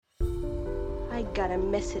I got a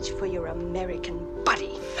message for your American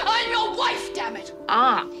buddy. I'm your wife, damn it!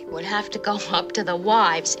 I would have to go up to the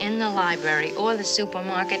wives in the library or the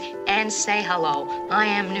supermarket and say hello. I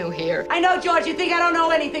am new here. I know, George, you think I don't know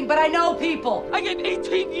anything, but I know people. I gave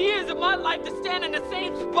 18 years of my life to stand in the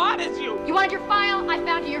same spot as you. You wanted your file? I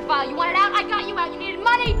found you your file. You wanted out? I got you out. You needed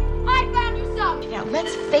money? I found you some. Now,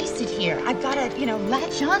 let's face it here. I've got to,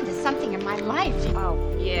 latch on to something in my life.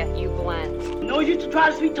 Oh, yeah, you blend. No use to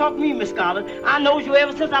try to sweet talk me, Miss Scarlett. I knows you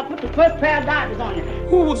ever since I put the first pair of diamonds on you.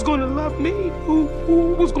 Who was gonna love me? Who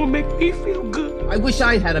was gonna make me feel good? I wish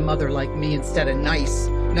I had a mother like me instead of nice.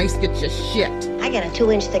 Nice gets you shit. I got a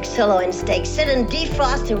 2-inch thick sirloin steak sitting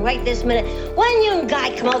defrosting right this minute. Why don't you and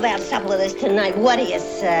Guy come over and have supper with us tonight? What do you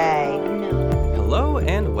say? Hello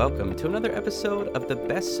and welcome to another episode of the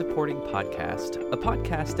Best Supporting Podcast, a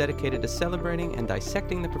podcast dedicated to celebrating and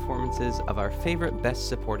dissecting the performances of our favorite Best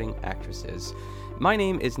Supporting actresses. My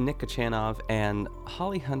name is Nick Kachanov, and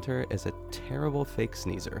Holly Hunter is a terrible fake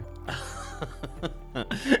sneezer.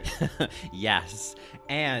 Yes,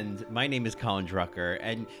 and my name is Colin Drucker,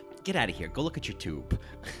 and get out of here. Go look at your tube.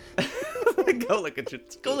 Go look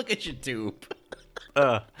at your tube.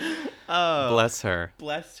 Bless her.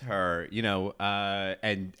 Bless her.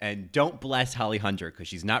 And don't bless Holly Hunter because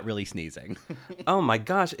she's not really sneezing. Oh my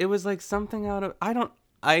gosh, it was like something out of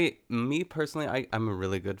me personally, I'm a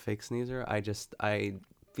really good fake sneezer. I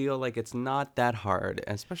feel like it's not that hard,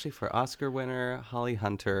 especially for Oscar winner Holly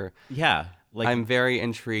Hunter. Yeah. I'm very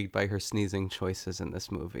intrigued by her sneezing choices in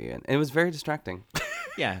this movie, and it was very distracting.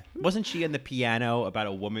 Yeah. Wasn't she in The Piano about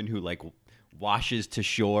a woman who washes to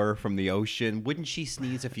shore from the ocean? Wouldn't she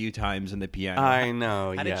sneeze a few times in The Piano? I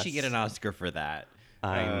know, How did she get an Oscar for that?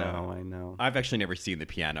 I know. I've actually never seen The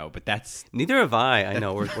Piano, but that's... Neither have I. I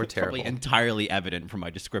know, we're terrible. Probably entirely evident from my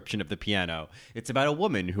description of The Piano. It's about a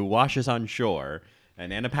woman who washes on shore,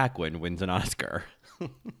 and Anna Paquin wins an Oscar.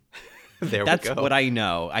 That's what I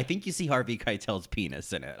know. I think you see Harvey Keitel's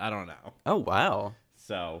penis in it. I don't know. Oh, wow.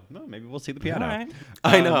 So, maybe we'll see The Piano. All right.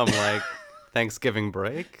 I know, I'm like, Thanksgiving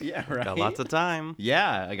break. Yeah, right. Got lots of time.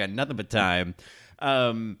 Yeah, I got nothing but time.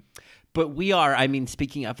 But we are,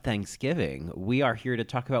 speaking of Thanksgiving, we are here to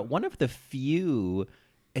talk about one of the few,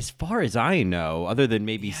 as far as I know, other than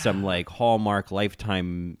maybe some Hallmark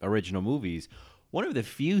Lifetime original movies, one of the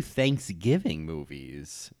few Thanksgiving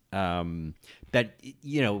movies that,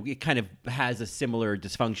 it kind of has a similar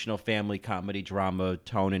dysfunctional family comedy drama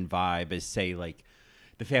tone and vibe as, say,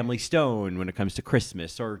 The Family Stone when it comes to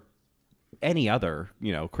Christmas, or any other,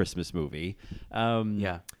 Christmas movie.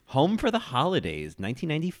 Home for the Holidays,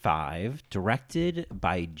 1995, directed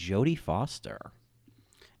by Jodie Foster.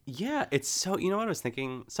 Yeah, it's so, you know what I was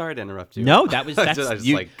thinking? Sorry to interrupt you. No, that's I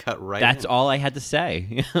just cut right That's in. all I had to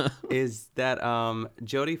say. Is that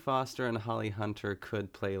Jodie Foster and Holly Hunter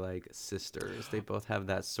could play sisters. They both have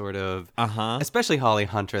that sort of, especially Holly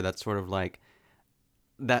Hunter, that sort of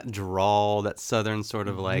that drawl, that southern sort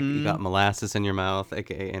of you got molasses in your mouth,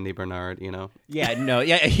 aka Andy Bernard, Yeah, no,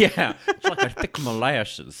 yeah. It's like a thick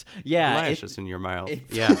molasses. Yeah, molasses in your mouth.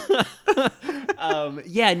 Yeah.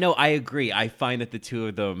 I agree. I find that the two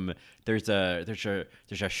of them, there's a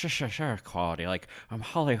quality. I'm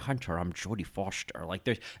Holly Hunter, I'm Jodie Foster.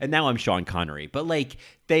 And now I'm Sean Connery. But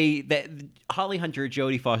Holly Hunter,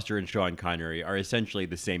 Jodie Foster, and Sean Connery are essentially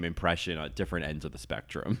the same impression on different ends of the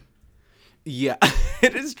spectrum. Yeah,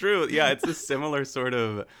 it is true. Yeah, it's a similar sort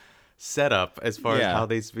of setup as far as how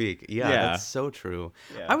they speak. Yeah, that's so true.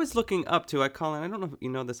 Yeah. I was looking up to, Colin, I don't know if you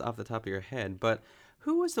know this off the top of your head, but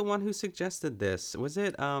who was the one who suggested this? Was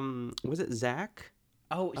it Zach?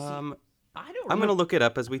 Oh, I don't remember. I'm going to look it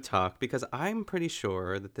up as we talk because I'm pretty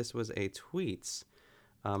sure that this was a tweets.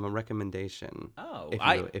 A recommendation. Oh,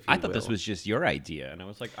 if I thought this was just your idea, and I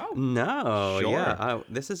was like, oh, no, sure. Yeah,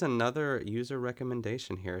 this is another user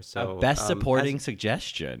recommendation here. So best supporting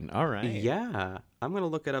suggestion. All right. Yeah, I'm gonna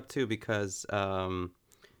look it up too because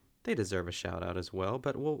they deserve a shout out as well.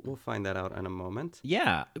 But we'll find that out in a moment.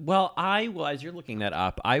 Yeah. Well, as you're looking that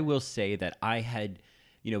up, I will say that I had.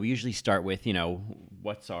 We usually start with,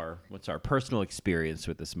 what's our personal experience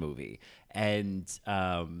with this movie, and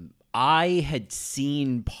I had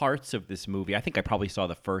seen parts of this movie. I think I probably saw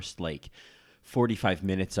the first 45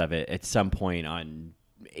 minutes of it at some point on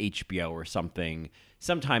HBO or something,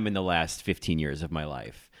 sometime in the last 15 years of my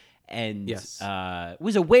life. And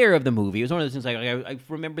was aware of the movie. It was one of those things I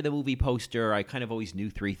remember the movie poster. I kind of always knew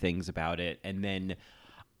 3 things about it. And then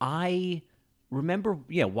I remember,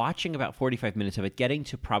 watching about 45 minutes of it, getting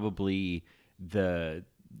to probably the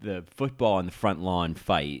football on the front lawn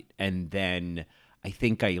fight, and then I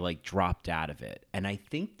think I dropped out of it. And I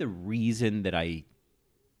think the reason that I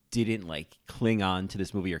didn't like cling on to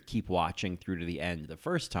this movie or keep watching through to the end the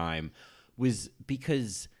first time was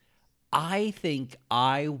because I think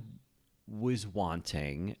I was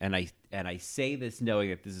wanting, and I say this knowing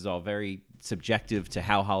that this is all very subjective to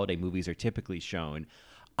how holiday movies are typically shown.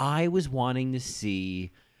 I was wanting to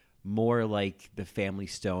see more like The Family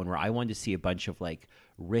Stone, where I wanted to see a bunch of like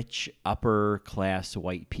rich upper class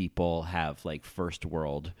white people have like first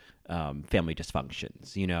world family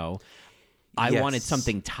dysfunctions, you know? I wanted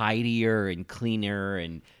something tidier and cleaner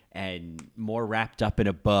and more wrapped up in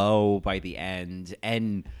a bow by the end.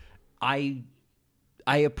 And I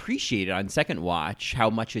appreciated on second watch how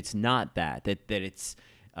much it's not that it's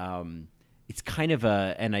kind of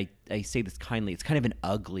and I say this kindly, it's kind of an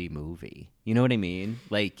ugly movie. You know what I mean?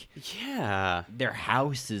 Like, yeah, their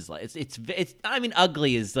house is like it's I mean,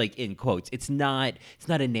 ugly is like in quotes. It's not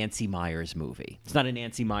a Nancy Meyers movie. It's not a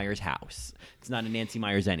Nancy Meyers house. It's not a Nancy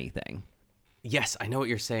Meyers anything. Yes, I know what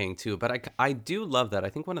you're saying too, but I do love that. I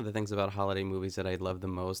think one of the things about holiday movies that I love the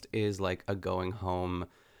most is like a going home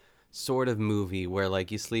sort of movie where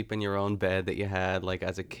like you sleep in your own bed that you had like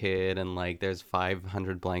as a kid, and like there's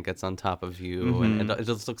 500 blankets on top of you, and it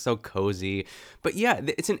just looks so cozy. But yeah,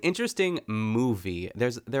 it's an interesting movie.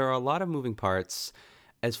 There are a lot of moving parts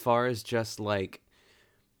as far as just like,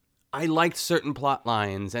 I liked certain plot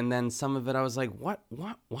lines, and then some of it I was like, what,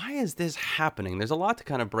 why is this happening? There's a lot to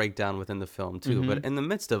kind of break down within the film too, but in the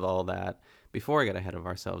midst of all that, before I get ahead of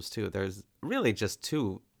ourselves too, there's really just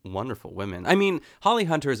two wonderful women. I mean, Holly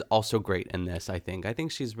Hunter is also great in this, I think. I think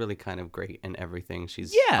she's really kind of great in everything.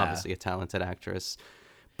 She's obviously a talented actress.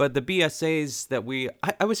 But the BSAs that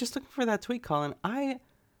I was just looking for that tweet, Colin.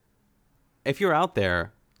 If you're out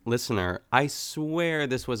there, listener, I swear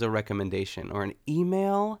this was a recommendation or an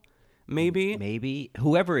email, maybe.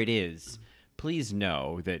 Whoever it is, please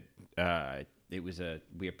know that it was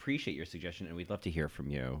we appreciate your suggestion, and we'd love to hear from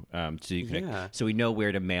you. So we know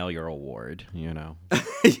where to mail your award, you know.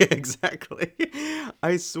 Yeah, exactly.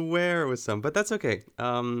 I swear it was some, but that's okay.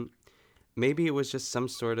 Maybe it was just some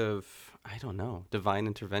sort of, I don't know, divine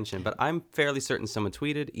intervention, but I'm fairly certain someone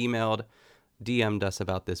tweeted, emailed, DM'd us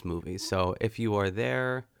about this movie. So if you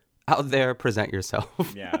are out there, present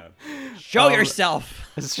yourself. Yeah. Show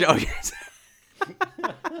yourself. Show yourself.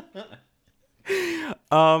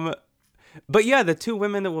 But yeah, the two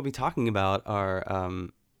women that we'll be talking about are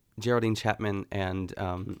Geraldine Chapman and,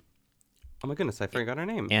 oh my goodness, I forgot her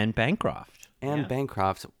name. Anne Bancroft. Anne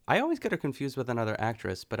Bancroft. I always get her confused with another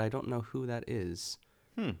actress, but I don't know who that is.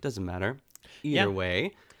 Doesn't matter. Either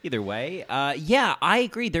way. Yeah, I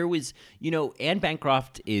agree. There was, Anne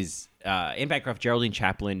Bancroft, Geraldine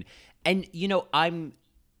Chaplin, and, I'm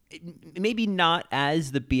maybe not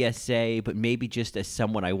as the BSA, but maybe just as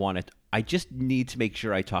someone I just need to make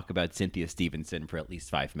sure I talk about Cynthia Stevenson for at least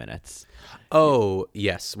 5 minutes. Oh,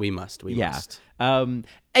 yes, we must. We must. And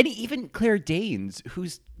even Claire Danes,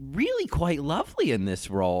 who's really quite lovely in this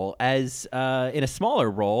role, as in a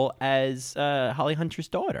smaller role as Holly Hunter's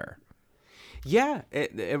daughter. Yeah,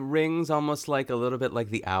 it rings almost like a little bit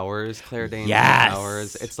like The Hours, Claire Danes yes. in The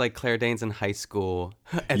Hours. It's like Claire Danes in high school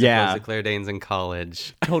as opposed to Claire Danes in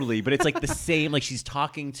college. Totally, but it's like the same, like she's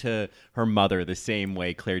talking to her mother the same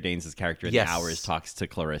way Claire Danes' character in The Hours talks to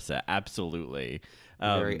Clarissa. Absolutely.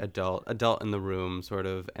 Very adult in the room sort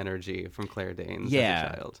of energy from Claire Danes as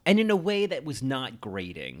a child. And in a way that was not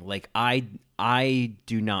grating. Like I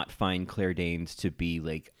do not find Claire Danes to be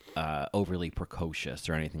like overly precocious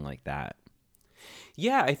or anything like that.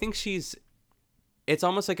 Yeah, I think it's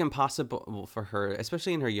almost like impossible for her,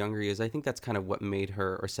 especially in her younger years. I think that's kind of what made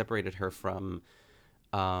her or separated her from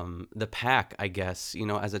the pack, I guess,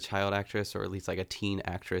 as a child actress or at least like a teen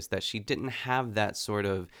actress, that she didn't have that sort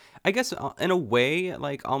of, I guess, in a way,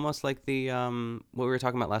 like almost like the, what we were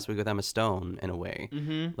talking about last week with Emma Stone in a way.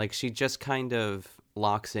 Mm-hmm. Like she just kind of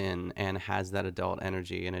locks in and has that adult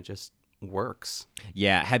energy and it just works.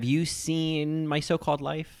 Yeah. Have you seen My So-Called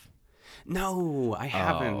Life? No, I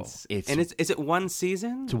haven't. Is it one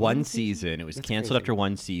season? It's one season. It was canceled after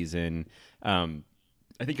one season.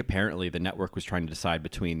 I think apparently the network was trying to decide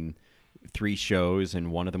between 3 shows,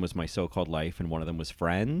 and one of them was My So-Called Life, and one of them was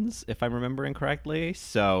Friends, if I'm remembering correctly.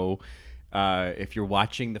 So if you're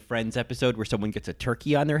watching the Friends episode where someone gets a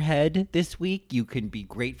turkey on their head this week, you can be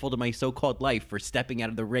grateful to My So-Called Life for stepping out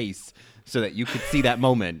of the race so that you could see that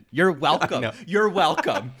moment. You're welcome. You're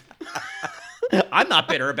welcome. I'm not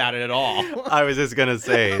bitter about it at all. I was just going to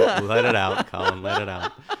say, let it out, Colin, let it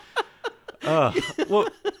out. Well,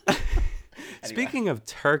 Speaking of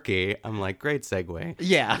turkey, I'm like, great segue.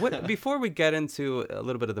 Yeah. Before we get into a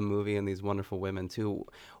little bit of the movie and these wonderful women too,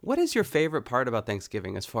 what is your favorite part about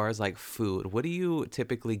Thanksgiving as far as like food? What do you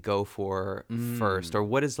typically go for first? Or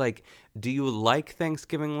what is like, do you like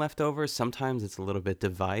Thanksgiving leftovers? Sometimes it's a little bit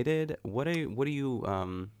divided. What are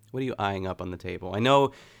you eyeing up on the table? I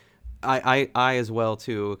know I as well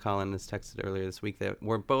too. Colin has texted earlier this week that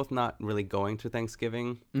we're both not really going to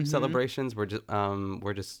Thanksgiving celebrations. We're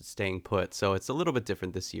just staying put. So it's a little bit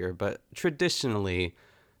different this year. But traditionally,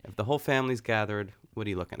 if the whole family's gathered, what are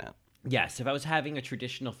you looking at? Yes, if I was having a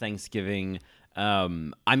traditional Thanksgiving,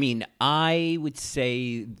 I mean, I would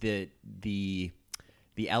say that the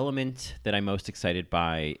element that I'm most excited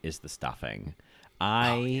by is the stuffing.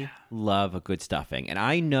 I love a good stuffing. And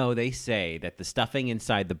I know they say that the stuffing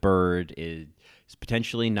inside the bird is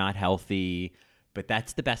potentially not healthy, but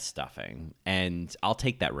that's the best stuffing. And I'll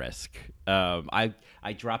take that risk. I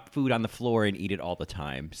drop food on the floor and eat it all the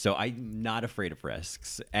time. So I'm not afraid of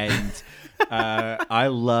risks. And I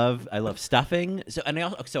love stuffing. So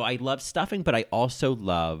I love stuffing, but I also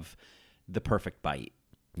love the perfect bite.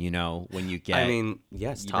 You know, when you get... I mean,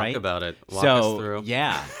 yes, talk right? about it. Walk us through.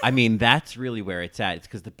 Yeah. I mean, that's really where it's at. It's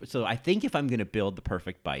because so I think if I'm going to build the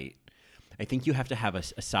perfect bite, I think you have to have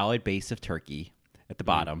a solid base of turkey at the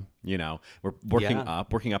bottom. You know, we're working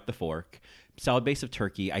up the fork. Solid base of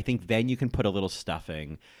turkey. I think then you can put a little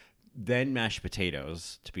stuffing, then mashed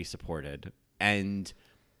potatoes to be supported. And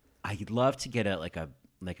I'd love to get a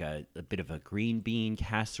bit of a green bean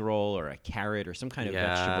casserole or a carrot or some kind of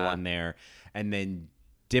vegetable in there, and then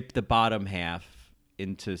dip the bottom half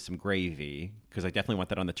into some gravy, because I definitely want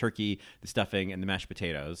that on the turkey, the stuffing, and the mashed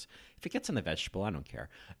potatoes. If it gets on the vegetable, I don't care.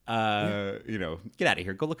 You know, get out of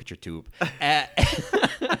here. Go look at your tube.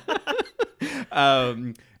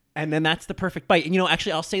 And then that's the perfect bite. And, you know,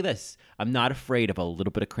 actually, I'll say this. I'm not afraid of a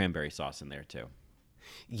little bit of cranberry sauce in there, too.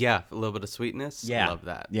 Yeah, a little bit of sweetness. Yeah. Love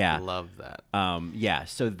that. Yeah. Love that. Yeah,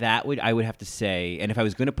 so I would have to say, and if I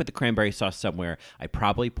was going to put the cranberry sauce somewhere, I'd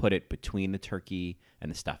probably put it between the turkey and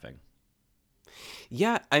the stuffing.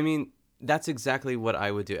 Yeah, I mean, that's exactly what I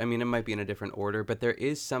would do. I mean, it might be in a different order, but there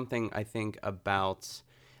is something, I think, about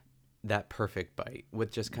that perfect bite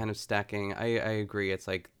with just kind of stacking. I agree. It's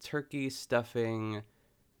like turkey, stuffing,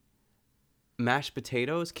 mashed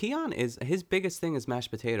potatoes. Keon his biggest thing is mashed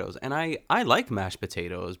potatoes, and I like mashed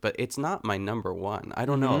potatoes, but it's not my number one. I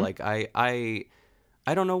don't know, like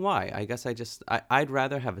I don't know why. I guess I'd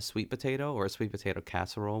rather have a sweet potato or a sweet potato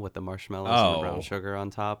casserole with the marshmallows and the brown sugar on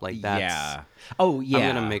top. Like that's I'm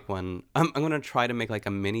gonna make one. I'm gonna try to make like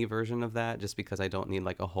a mini version of that, just because I don't need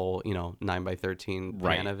like a whole 9x13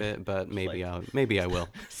 pan of it. But maybe I will.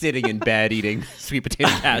 Sitting in bed eating sweet potato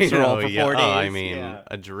casserole for 4 days. I mean,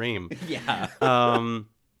 a dream. Yeah.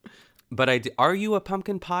 But are you a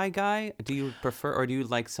pumpkin pie guy? Do you prefer, or do you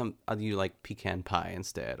like do you like pecan pie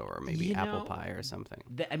instead, or maybe apple pie or something?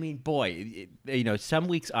 I mean, boy, some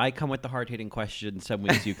weeks I come with the hard-hitting questions, some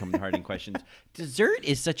weeks you come with the hard-hitting questions. Dessert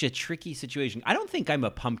is such a tricky situation. I don't think I'm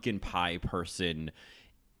a pumpkin pie person.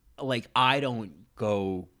 Like, I don't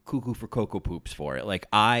go cuckoo for Cocoa Poops for it. Like,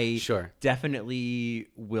 I definitely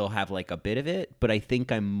will have like a bit of it, but I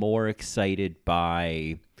think I'm more excited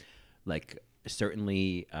by like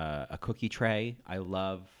certainly a cookie tray. I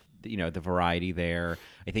love the variety there.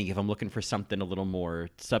 I think if I'm looking for something a little more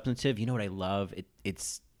substantive, you know what I love?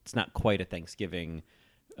 It's not quite a Thanksgiving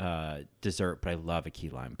dessert, but I love a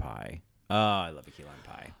key lime pie. Oh, I love a key lime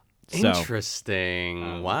pie.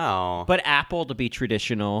 Interesting. Wow. But apple to be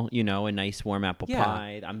traditional, a nice warm apple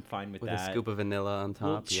pie. I'm fine with that. With a scoop of vanilla on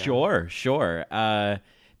top. Well, sure.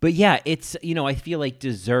 But yeah, it's, I feel like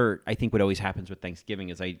dessert, I think what always happens with Thanksgiving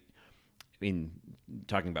is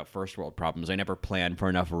talking about first world problems, I never plan for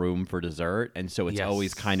enough room for dessert. And so it's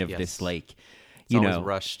always kind of this like, it's always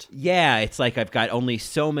rushed. Yeah. It's like, I've got only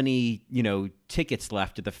so many, tickets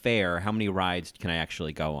left at the fair. How many rides can I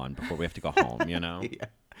actually go on before we have to go home, Yeah.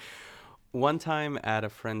 One time at a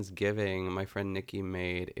Friendsgiving, my friend Nikki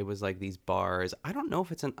it was like these bars. I don't know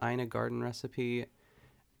if it's an Ina Garten recipe.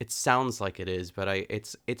 It sounds like it is, but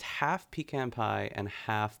it's half pecan pie and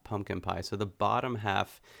half pumpkin pie. So the bottom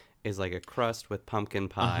half is like a crust with pumpkin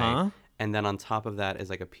pie, and then on top of that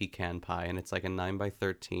is like a pecan pie, and it's like a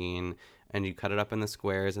 9x13, and you cut it up in the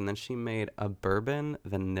squares. And then she made a bourbon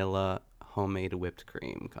vanilla homemade whipped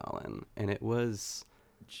cream, Colin, and it was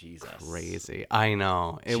crazy. I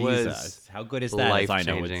know it was. How good is that? As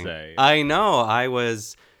I would say. I know. I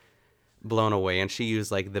was blown away, and she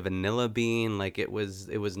used like the vanilla bean. Like it was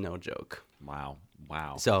no joke. Wow.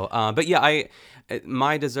 So, but yeah,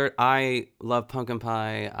 my dessert, I love pumpkin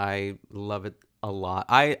pie. I love it a lot.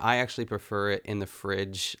 I actually prefer it in the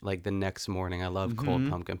fridge, like the next morning. I love cold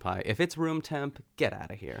pumpkin pie. If it's room temp, get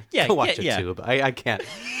out of here. Yeah, go watch a tube. I can't.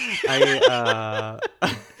 Get out.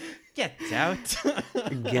 Get out.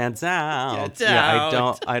 Get Yeah,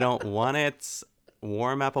 out. I don't want it.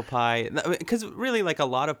 Warm apple pie, because really, like, a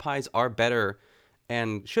lot of pies are better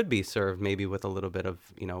and should be served maybe with a little bit of,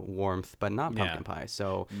 warmth, but not pumpkin pie.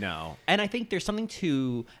 So no. And I think there's something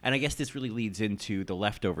to, and I guess this really leads into the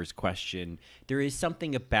leftovers question. There is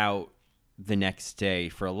something about the next day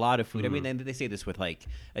for a lot of food. I mean, and they say this with like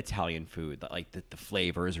Italian food, that like the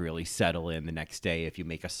flavors really settle in the next day if you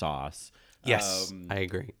make a sauce. Yes, I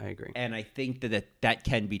agree. And I think that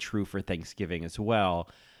can be true for Thanksgiving as well,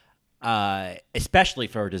 especially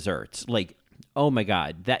for desserts. Like, oh my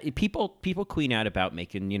God, that people queen out about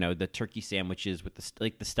making the turkey sandwiches with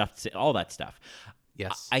the stuffed, all that stuff.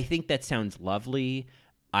 Yes, I think that sounds lovely.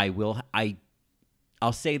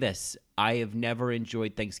 I'll say this: I have never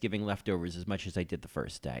enjoyed Thanksgiving leftovers as much as I did the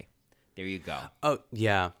first day. There you go. Oh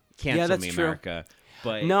yeah, Cancel that's me, true. America.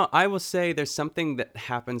 But no, I will say there's something that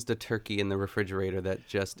happens to turkey in the refrigerator that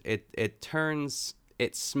just it turns.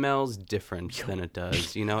 It smells different than it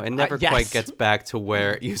does, It never yes. quite gets back to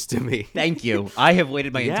where it used to be. Thank you. I have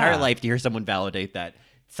waited my entire life to hear someone validate that.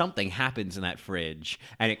 Something happens in that fridge,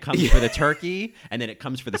 and it comes for the turkey, and then it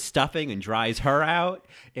comes for the stuffing and dries her out.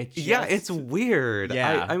 It's weird.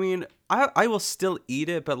 Yeah. I mean, I will still eat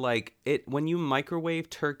it, but like when you microwave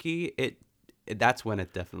turkey, that's when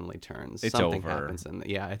it definitely turns. It's Something over. happens, and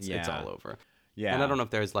it's all over. Yeah. And I don't know if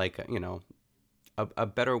there's like a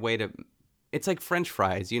better way to. It's like French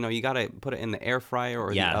fries, you got to put it in the air fryer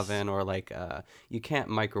or the oven, or like you can't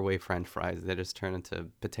microwave French fries. They just turn into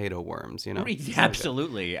potato worms,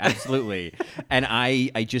 Absolutely. And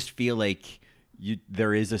I just feel like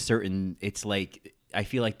there is a certain, it's like, I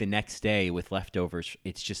feel like the next day with leftovers,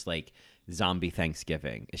 it's just like zombie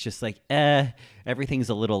Thanksgiving. It's just like, everything's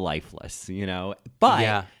a little lifeless,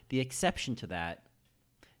 But the exception to that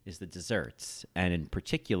is the desserts. And in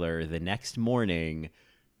particular, the next morning,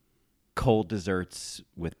 cold desserts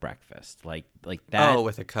with breakfast, like that. Oh,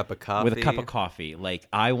 with a cup of coffee. With a cup of coffee, like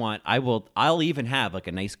I'll even have like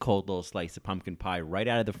a nice cold little slice of pumpkin pie right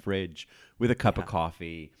out of the fridge with a cup of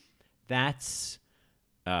coffee. That's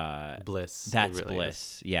bliss. That's really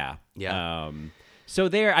bliss. Is. Yeah. Yeah. So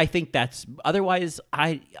there, I think that's. Otherwise,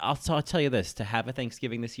 I'll tell you this: to have a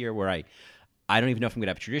Thanksgiving this year where I don't even know if I'm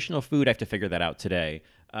gonna have traditional food. I have to figure that out today.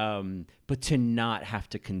 But to not have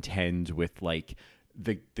to contend with like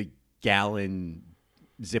the gallon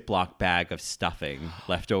Ziploc bag of stuffing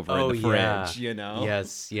left over in the fridge,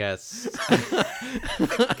 Yes.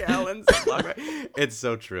 Gallon Ziploc bag. It's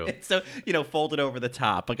so true. It's so, folded over the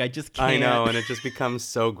top. Like, I just can't. I know, and it just becomes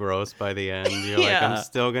so gross by the end. You're like, I'm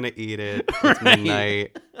still going to eat it. It's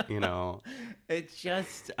midnight, It's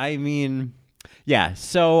just, I mean, yeah.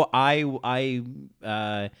 So I'm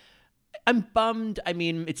bummed. I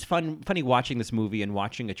mean, it's funny watching this movie and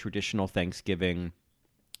watching a traditional Thanksgiving,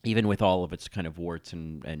 even with all of its kind of warts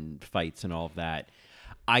and fights and all of that.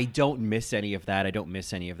 I don't miss any of that. I don't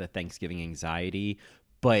miss any of the Thanksgiving anxiety,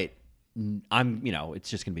 but it's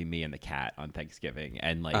just going to be me and the cat on Thanksgiving.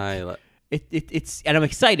 And like, it's, and I'm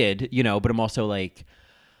excited, but I'm also like,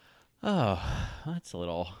 oh, that's a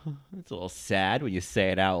little sad when you say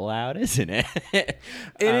it out loud, isn't it? It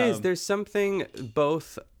is. There's something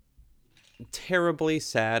both terribly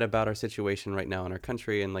sad about our situation right now in our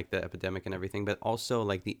country and like the epidemic and everything, but also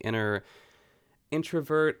like the inner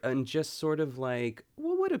introvert and just sort of like,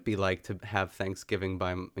 what would it be like to have Thanksgiving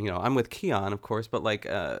by, I'm with Keon, of course, but like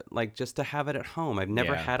just to have it at home. I've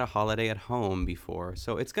never had a holiday at home before,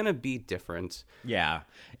 so it's going to be different. Yeah.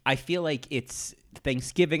 I feel like it's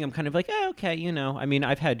Thanksgiving. I'm kind of like, okay, I mean,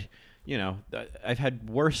 I've had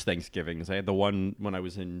worse Thanksgivings. I had the one when I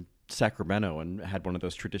was in Sacramento and had one of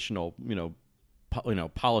those traditional,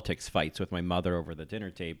 politics fights with my mother over the dinner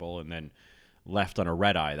table, and then left on a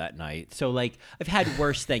red eye that night. So like, I've had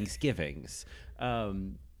worse Thanksgivings,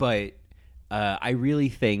 but I really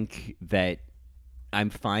think that I'm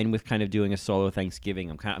fine with kind of doing a solo Thanksgiving.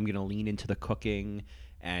 I'm going to lean into the cooking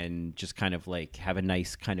and just kind of like have a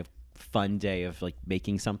nice kind of fun day of like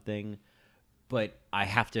making something. But I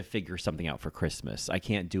have to figure something out for Christmas. I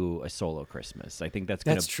can't do a solo Christmas. I think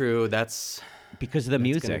that's true. That's because of the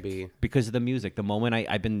music. Because of the music. The moment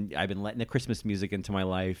I've been letting the Christmas music into my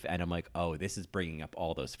life, and I'm like, oh, this is bringing up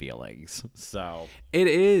all those feelings. So it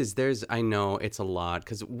is. I know it's a lot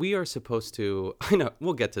because we are supposed to. I know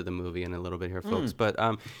we'll get to the movie in a little bit here, folks. But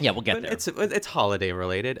yeah, we'll get there. It's holiday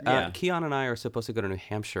related. Yeah. Keon and I are supposed to go to New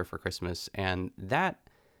Hampshire for Christmas, and that.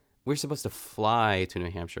 we're supposed to fly to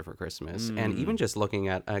New Hampshire for Christmas. And even just looking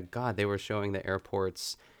at, God, they were showing the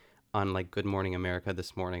airports on like Good Morning America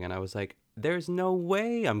this morning. And I was like, there's no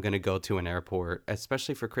way I'm going to go to an airport,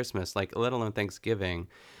 especially for Christmas, like let alone Thanksgiving.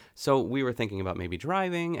 So we were thinking about maybe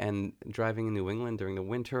driving, and driving in New England during the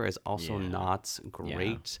winter is also not great.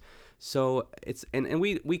 Yeah. So it's, and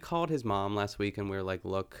we called his mom last week, and we were like,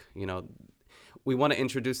 look, you know, we want to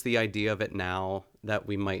introduce the idea of it now that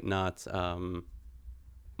we might not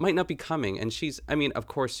be coming. And I mean, of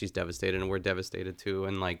course she's devastated, and we're devastated too.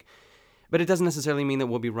 And like, but it doesn't necessarily mean that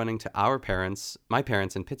we'll be running to my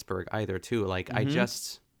parents in Pittsburgh either too. Like I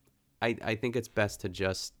think it's best to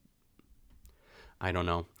just, I don't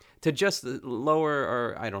know, to just lower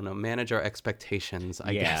or, I don't know, manage our expectations,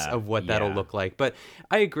 I guess, of what that'll look like. But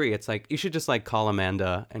I agree. It's like, you should just like call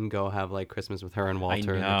Amanda and go have like Christmas with her and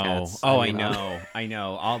Walter. I know. And the cats. I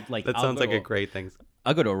know. I'll like, that sounds like a great thing.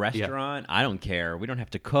 I'll go to a restaurant. I don't care. We don't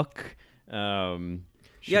have to cook.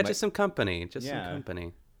 Just some company. Some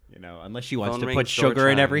company. You know, unless she wants to put sugar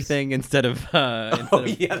in everything instead of flour,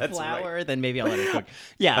 right. Then maybe I'll let her cook.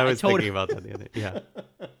 Yeah, I was thinking about that the other day. Yeah.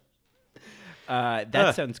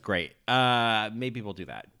 That sounds great. Maybe we'll do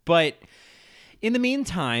that. But in the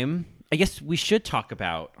meantime, I guess we should talk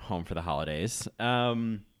about Home for the Holidays.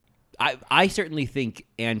 I certainly think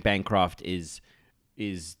Anne Bancroft is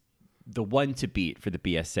the one to beat for the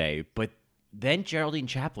BSA. But then Geraldine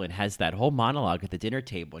Chaplin has that whole monologue at the dinner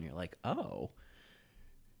table, and you're like, oh,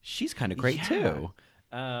 she's kind of great too.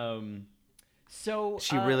 So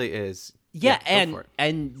she really is. Yeah,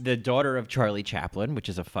 and the daughter of Charlie Chaplin, which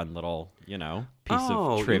is a fun little, piece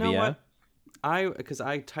of trivia. You know what? Because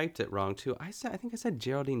I typed it wrong too. I think I said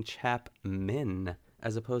Geraldine Chapman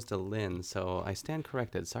as opposed to Lynn, so I stand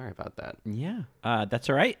corrected. Sorry about that. Yeah, that's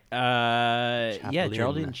all right. Yeah,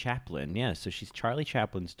 Geraldine Chaplin. Yeah, so she's Charlie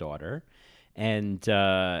Chaplin's daughter. And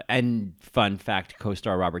fun fact,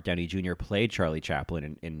 co-star Robert Downey Jr. played Charlie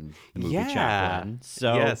Chaplin in the movie Chaplin.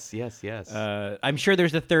 So yes. I'm sure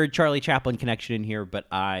there's a third Charlie Chaplin connection in here, but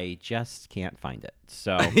I just can't find it.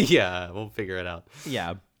 So yeah, we'll figure it out.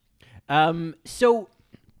 Yeah. So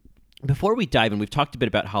before we dive in, we've talked a bit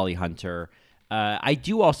about Holly Hunter. I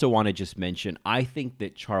do also want to just mention, I think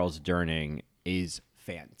that Charles Durning is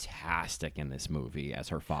fantastic in this movie as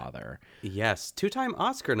her father. Yes, 2-time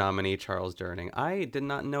Oscar nominee Charles Durning. I did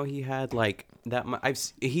not know he had like that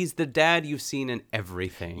much. He's the dad you've seen in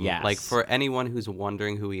everything. Yes. Like for anyone who's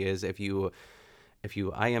wondering who he is, if you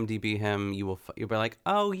IMDb him, you'll be like,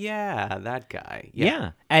 oh yeah, that guy.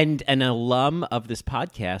 Yeah, and an alum of this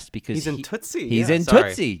podcast because he's in Tootsie. He's in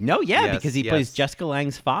Tootsie. No, because he plays Jessica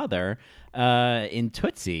Lange's father in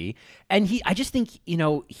Tootsie, and I just think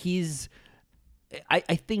he's. I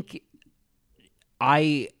think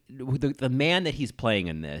the man that he's playing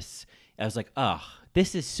in this, I was like,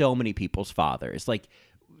 this is so many people's fathers. Like,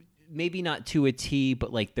 maybe not to a T,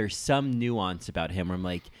 but like there's some nuance about him where I'm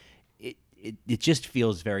like, it just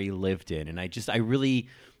feels very lived in. And I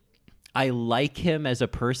like him as a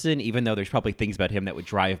person, even though there's probably things about him that would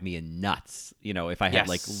drive me nuts, if I had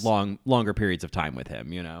like longer periods of time with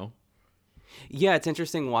him, Yeah, it's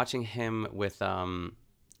interesting watching him with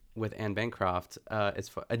Anne Bancroft.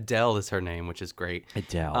 Adele is her name, which is great.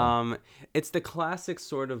 Adele. It's the classic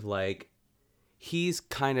sort of like, he's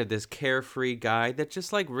kind of this carefree guy that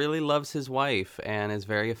just like really loves his wife and is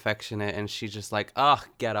very affectionate, and she's just like,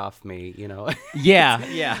 get off me,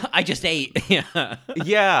 Yeah. I just ate.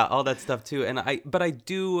 Yeah, all that stuff too. And I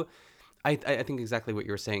think exactly what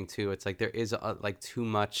you were saying too. It's like there is like too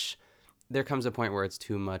much. There comes a point where it's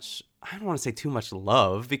too much. I don't want to say too much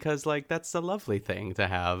love, because like that's a lovely thing to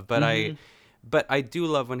have, but I do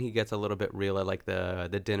love when he gets a little bit real at like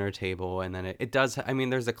the dinner table, and then it does. I mean,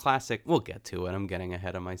 there's a classic. We'll get to it. I'm getting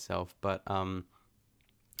ahead of myself, but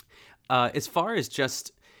as far as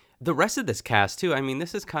just the rest of this cast too, I mean,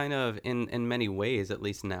 this is kind of in many ways, at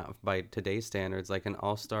least now by today's standards, like an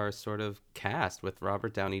all-star sort of cast with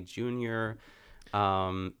Robert Downey Jr.,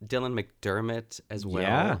 Dylan McDermott as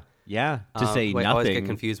well. Yeah, to say nothing. I always get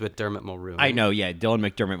confused with Dermot Mulroney. I know, yeah, Dylan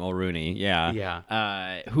McDermott Mulroney,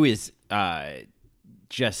 yeah. Who is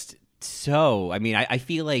just so. I mean, I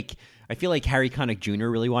feel like Harry Connick Jr.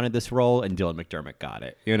 really wanted this role, and Dylan McDermott got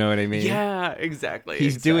it. You know what I mean? Yeah, exactly.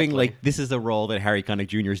 He's doing like, this is a role that Harry Connick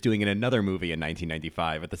Jr. is doing in another movie in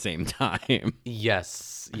 1995 at the same time.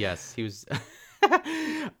 Yes, he was.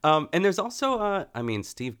 And there's also,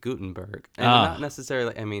 Steve Guttenberg, and not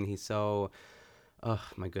necessarily. I mean, he's so. Oh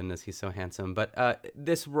my goodness, he's so handsome. But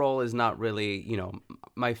this role is not really,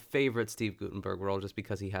 my favorite Steve Guttenberg role, just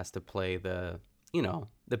because he has to play the you know,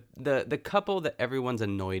 the couple that everyone's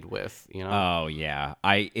annoyed with, you know? Oh yeah,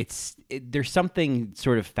 there's something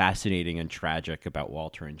sort of fascinating and tragic about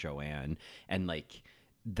Walter and Joanne, and like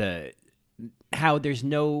how there's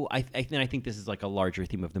no. I think this is like a larger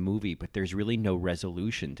theme of the movie, but there's really no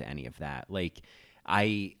resolution to any of that. Like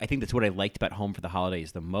I think that's what I liked about Home for the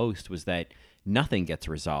Holidays the most was that nothing gets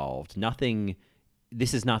resolved. Nothing.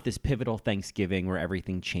 This is not this pivotal Thanksgiving where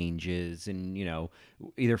everything changes and, you know,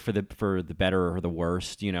 either for the better or the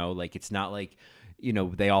worst, you know, like it's not like, you know,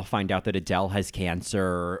 they all find out that Adele has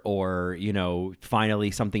cancer or, you know, finally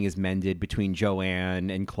something is mended between Joanne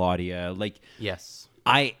and Claudia. Like, yes.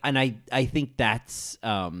 I think that's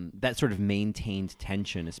that sort of maintained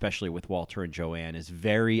tension, especially with Walter and Joanne, is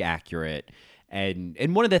very accurate. And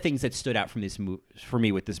one of the things that stood out from for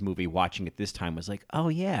me with this movie, watching it this time, was like, oh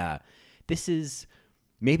yeah, this is.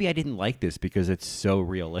 Maybe I didn't like this because it's so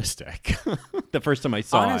realistic. The first time I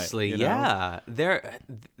saw Honestly, it. Honestly, yeah.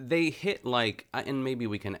 They hit like, and maybe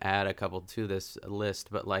we can add a couple to this list,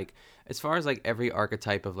 but like as far as like every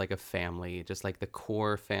archetype of like a family, just like the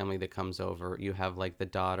core family that comes over, you have like the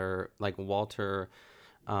daughter, like Walter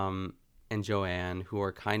and Joanne, who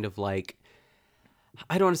are kind of like,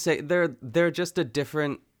 I don't want to say, they're just a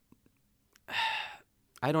different...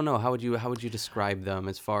 I don't know. How would you describe them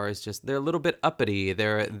as far as just they're a little bit uppity.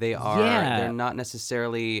 They're not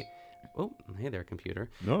necessarily. Oh, hey there,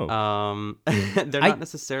 computer. No. They're not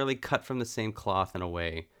necessarily cut from the same cloth in a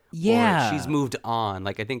way. Yeah. Or she's moved on.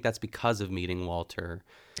 Like I think that's because of meeting Walter.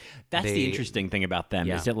 That's the interesting thing about them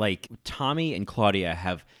is that like Tommy and Claudia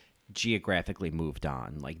have geographically moved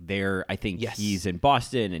on. Like I think he's in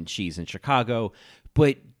Boston and she's in Chicago.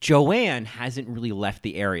 But Joanne hasn't really left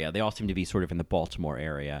the area. They all seem to be sort of in the Baltimore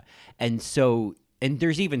area. And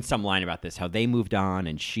there's even some line about this, how they moved on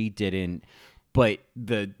and she didn't. But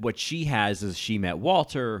what she has is she met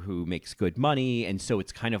Walter, who makes good money. And so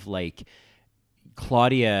it's kind of like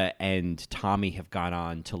Claudia and Tommy have gone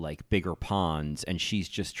on to like bigger ponds, and she's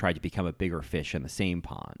just tried to become a bigger fish in the same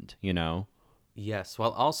pond, you know? Yes.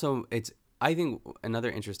 Well, also I think another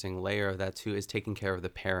interesting layer of that, too, is taking care of the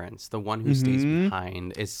parents. The one who stays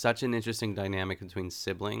behind is such an interesting dynamic between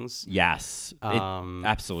siblings. Yes,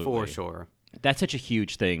 absolutely. For sure. That's such a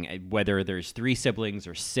huge thing, whether there's 3 siblings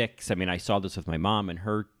or 6. I mean, I saw this with my mom and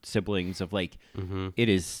her siblings of like,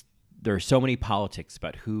 there are so many politics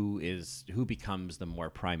about who becomes the more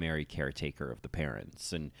primary caretaker of the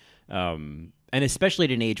parents. And especially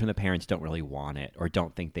at an age when the parents don't really want it or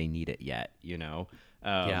don't think they need it yet, you know?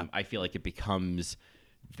 I feel like it becomes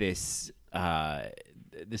this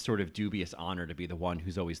sort of dubious honor to be the one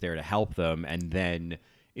who's always there to help them, and then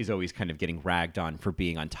is always kind of getting ragged on for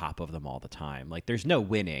being on top of them all the time. Like there's no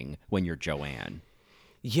winning when you're Joanne.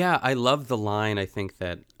 Yeah, I love the line, I think,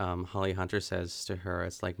 that Holly Hunter says to her.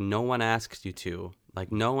 It's like, no one asks you to.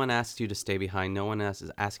 Like, no one asks you to stay behind. No one else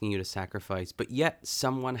is asking you to sacrifice. But yet,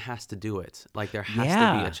 someone has to do it. Like, there has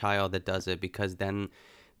to be a child that does it, because then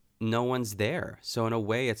no one's there. So in a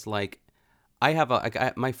way, it's like,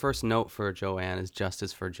 my first note for Joanne is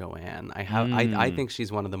justice for Joanne. I think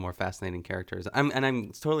she's one of the more fascinating characters.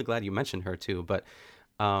 I'm totally glad you mentioned her too. But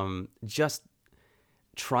just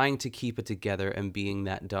trying to keep it together and being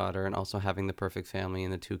that daughter, and also having the perfect family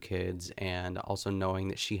and the 2 kids, and also knowing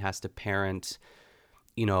that she has to parent,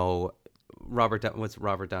 you know, what's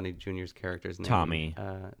Robert Downey Jr.'s character's name? Tommy.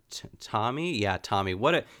 Tommy? Yeah, Tommy.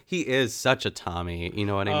 He is such a Tommy, you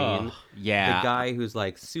know what I mean? Yeah. The guy who's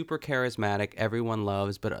like super charismatic, everyone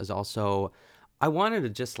loves, but is also, I wanted to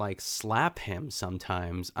just like slap him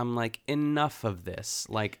sometimes. I'm like, enough of this.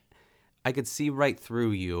 Like, I could see right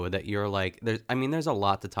through you that you're like, there's a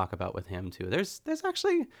lot to talk about with him too. There's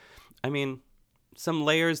actually, some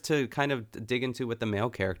layers to kind of dig into with the male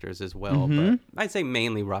characters as well. But I'd say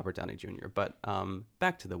mainly Robert Downey Jr. But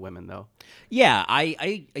back to the women, though. Yeah,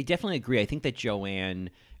 I definitely agree. I think that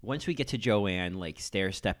Joanne, once we get to Joanne, like,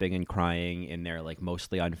 stair-stepping and crying in their, like,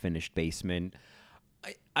 mostly unfinished basement,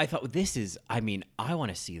 I thought, I want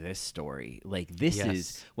to see this story. Like, this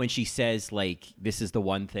is when she says, like, this is the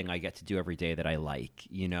one thing I get to do every day that I like,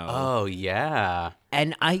 you know? Oh, yeah.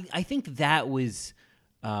 And I think that was...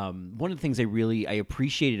 one of the things I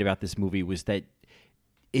appreciated about this movie was that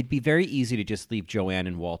it'd be very easy to just leave Joanne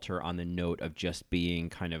and Walter on the note of just being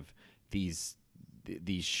kind of these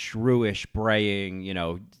shrewish, braying, you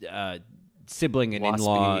know, sibling and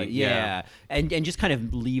in-law, and just kind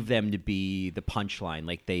of leave them to be the punchline.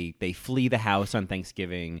 Like they flee the house on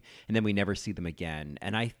Thanksgiving, and then we never see them again.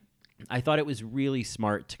 And I thought it was really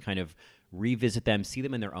smart to kind of revisit them, see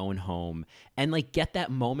them in their own home, and like get that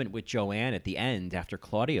moment with Joanne at the end after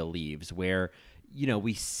Claudia leaves, where, you know,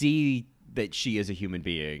 we see that she is a human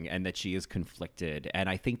being and that she is conflicted. And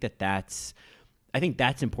I think that's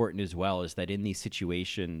important as well, is that in these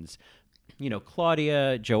situations,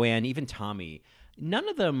 Claudia, Joanne, even Tommy, none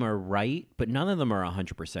of them are right, but none of them are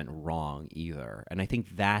 100% wrong either. And I think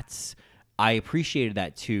I appreciated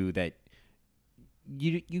that too, that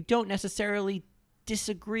you don't necessarily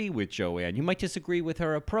disagree with Joanne. You might disagree with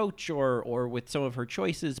her approach or with some of her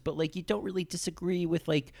choices, but like you don't really disagree with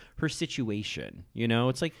like her situation.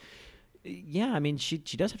 It's like, yeah, I mean, she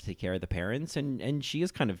does have to take care of the parents, and she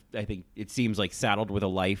is kind of, I think it seems like, saddled with a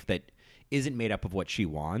life that isn't made up of what she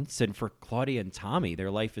wants. And for Claudia and Tommy,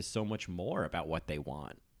 their life is so much more about what they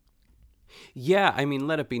want. Yeah, I mean,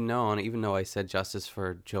 let it be known, even though I said justice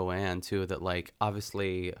for Joanne too, that like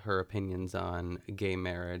obviously her opinions on gay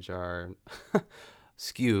marriage are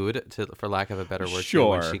skewed, for lack of a better word,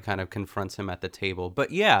 sure, when she kind of confronts him at the table.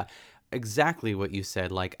 But yeah, exactly what you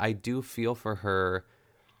said. Like, I do feel for her,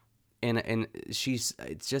 and it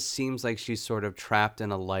just seems like she's sort of trapped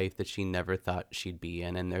in a life that she never thought she'd be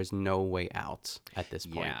in, and there's no way out at this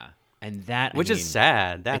point. Yeah. And that, which is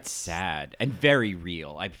sad. It's sad and very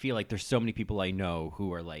real. I feel like there's so many people I know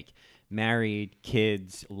who are like married,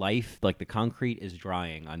 kids, life, like the concrete is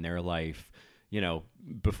drying on their life,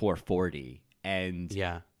 before 40. And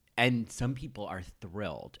yeah. And some people are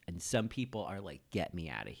thrilled, and some people are like, get me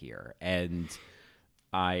out of here. And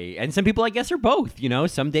some people, I guess, are both.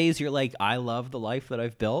 Some days you're like, I love the life that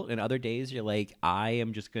I've built, and other days you're like, I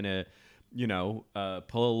am just gonna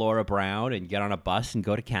pull a Laura Brown and get on a bus and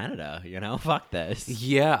go to Canada, fuck this.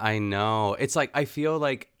 Yeah, I know. It's like, I feel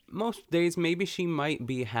like most days maybe she might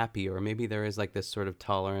be happy, or maybe there is like this sort of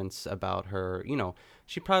tolerance about her.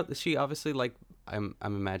 She obviously, like, I'm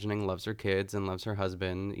imagining, loves her kids and loves her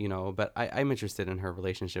husband, but I'm interested in her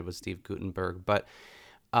relationship with Steve Guttenberg. But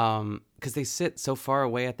because they sit so far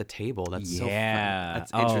away at the table. That's so fun.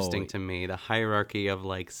 That's interesting to me, the hierarchy of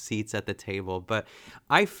like seats at the table. But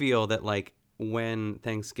I feel that like when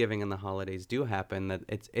Thanksgiving and the holidays do happen, that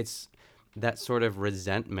it's that sort of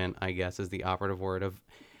resentment, I guess is the operative word, of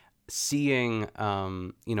seeing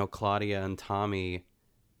Claudia and Tommy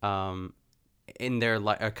in their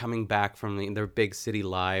coming back from their big city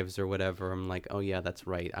lives or whatever. I'm like, oh yeah, that's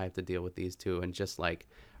right, I have to deal with these two, and just like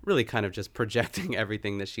really kind of just projecting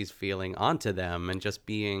everything that she's feeling onto them, and just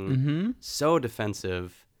being so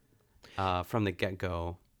defensive from the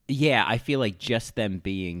get-go. Yeah, I feel like just them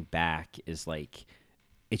being back is like,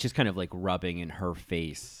 it's just kind of like rubbing in her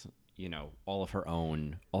face, all of her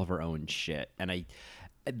own shit. And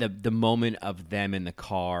the moment of them in the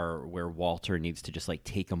car where Walter needs to just like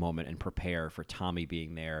take a moment and prepare for Tommy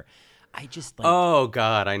being there, I just like, oh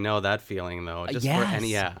God, I know that feeling though. Just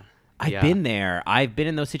yes. I've been there. I've been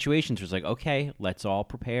in those situations where it's like, okay, let's all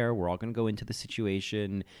prepare. We're all going to go into the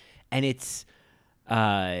situation. And it's,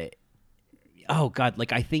 oh God,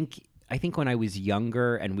 like I think when I was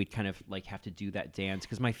younger and we'd kind of like have to do that dance,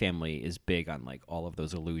 because my family is big on like all of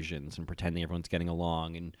those illusions and pretending everyone's getting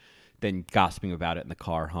along and then gossiping about it in the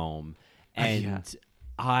car home. And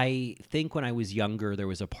I think when I was younger, there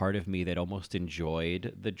was a part of me that almost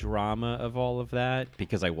enjoyed the drama of all of that,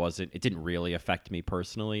 because it didn't really affect me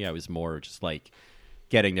personally. I was more just like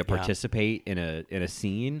getting to participate in a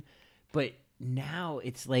scene. But now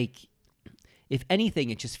it's like, if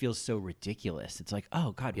anything, it just feels so ridiculous. It's like,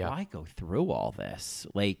 oh God, why go through all this?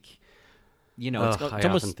 Like, it's I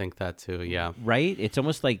almost, often think that too. Yeah. Right. It's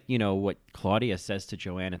almost like, what Claudia says to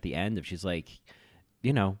Joanne at the end of, she's like,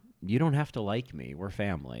 you don't have to like me. We're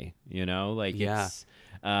family, like, it's,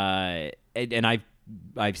 and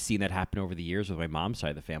I've seen that happen over the years with my mom's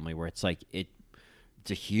side of the family, where it's like, it's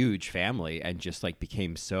a huge family and just like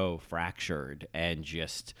became so fractured, and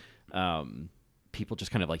just, people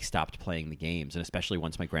just kind of like stopped playing the games. And especially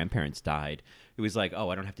once my grandparents died, it was like, oh,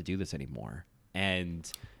 I don't have to do this anymore.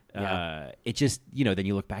 And, it just, then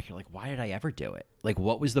you look back, you're like, why did I ever do it? Like,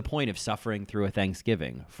 what was the point of suffering through a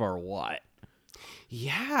Thanksgiving for what?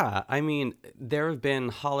 Yeah, I mean, there have been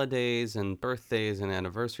holidays and birthdays and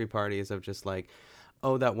anniversary parties of just like,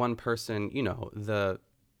 oh, that one person,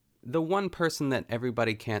 the one person that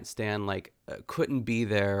everybody can't stand, like, couldn't be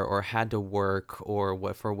there or had to work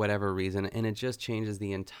or for whatever reason, and it just changes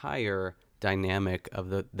the entire dynamic of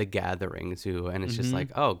the gathering too. And it's just like,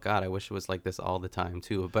 oh God, I wish it was like this all the time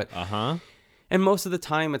too. But and most of the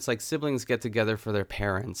time, it's like siblings get together for their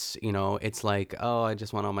parents. It's like, oh, I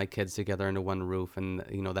just want all my kids together under one roof, and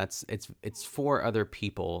that's it's for other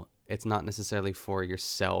people. it's not necessarily for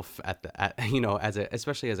yourself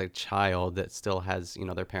especially as a child that still has,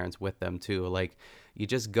 their parents with them too. Like, you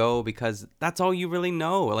just go because that's all you really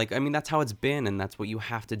know. Like, I mean, that's how it's been, and that's what you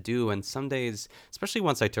have to do. And some days, especially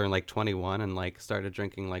once I turned like 21 and like started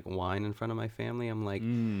drinking like wine in front of my family, I'm like,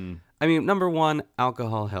 I mean, number one,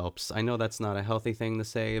 alcohol helps. I know that's not a healthy thing to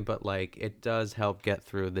say, but like, it does help get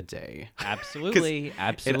through the day. Absolutely.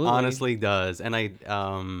 It honestly does.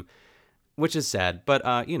 And which is sad, but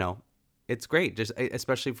it's great, just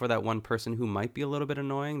especially for that one person who might be a little bit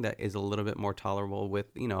annoying, that is a little bit more tolerable with,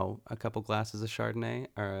 a couple glasses of Chardonnay,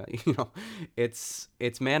 or, it's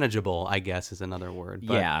manageable, I guess is another word.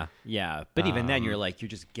 But, yeah. But even then you're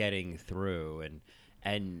just getting through.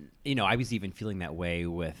 And, I was even feeling that way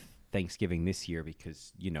with Thanksgiving this year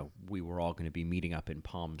because, we were all going to be meeting up in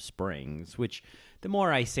Palm Springs, which the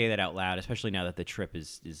more I say that out loud, especially now that the trip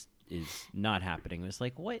is not happening, it's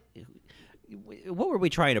like, what were we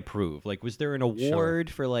trying to prove? Like, was there an award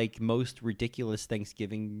for like most ridiculous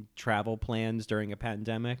Thanksgiving travel plans during a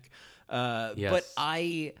pandemic? Yes. But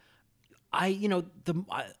I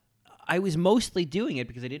was mostly doing it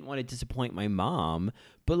because I didn't want to disappoint my mom.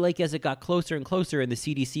 But like, as it got closer and closer and the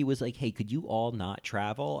CDC was like, hey, could you all not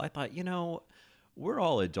travel? I thought, we're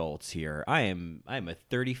all adults here. I'm a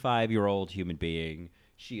 35-year-old human being.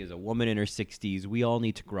 She is a woman in her 60s. We all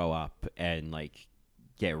need to grow up and like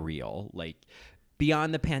get real. Like,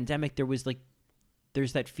 beyond the pandemic, there's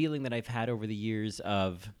that feeling that I've had over the years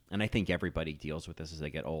of, and I think everybody deals with this as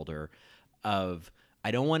they get older, of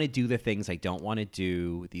I don't want to do the things I don't want to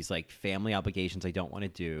do, these like family obligations I don't want to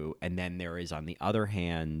do. And then there is, on the other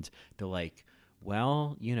hand, the like,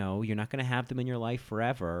 well, you're not going to have them in your life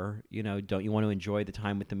forever. Don't you want to enjoy the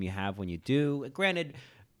time with them you have when you do? Granted,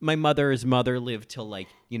 my mother's mother lived till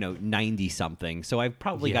 90 something. So I've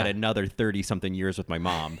probably got another 30 something years with my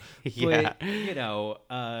mom. Yeah.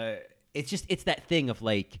 But, it's that thing of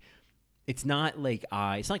like, it's not like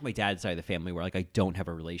my dad's side of the family where like I don't have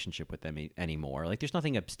a relationship with them anymore. Like, there's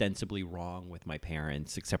nothing ostensibly wrong with my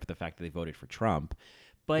parents except for the fact that they voted for Trump.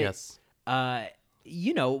 But, yes.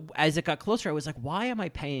 As it got closer, I was like, why am I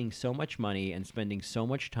paying so much money and spending so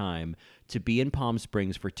much time to be in Palm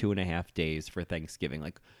Springs for 2.5 days for Thanksgiving?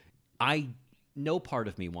 Like, no part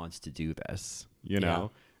of me wants to do this,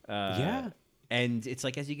 know? Yeah. And it's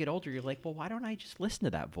like, as you get older, you're like, well, why don't I just listen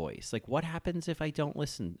to that voice? Like, what happens if I don't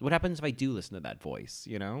listen? What happens if I do listen to that voice,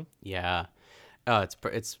 Yeah.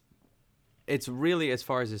 It's really, as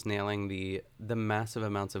far as just nailing the massive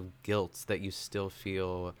amounts of guilt that you still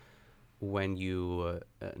feel when you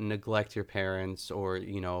neglect your parents or,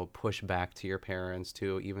 push back to your parents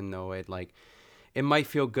too, even though it might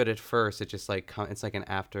feel good at first. It just it's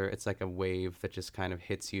like a wave that just kind of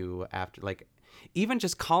hits you after, like, even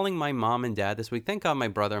just calling my mom and dad this week. Thank God my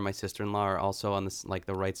brother and my sister-in-law are also on this, like,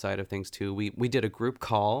 the right side of things too. We did a group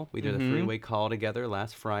call. We did a 3-way call together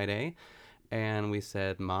last Friday, and we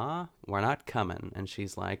said, Ma, we're not coming. And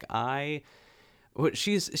she's like,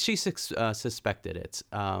 she suspected it.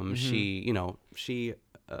 And she's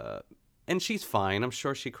fine. I'm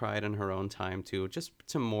sure she cried in her own time too, just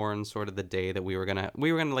to mourn sort of the day that we were gonna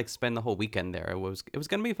like spend the whole weekend there. It was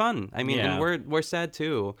gonna be fun. I mean, and we're sad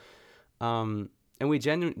too. And we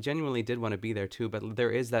genuinely did want to be there too, but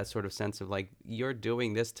there is that sort of sense of like, you're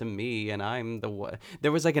doing this to me and I'm the one.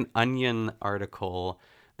 There was like an Onion article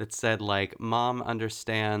that said like, Mom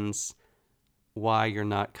understands why you're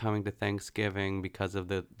not coming to Thanksgiving because of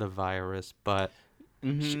the virus, but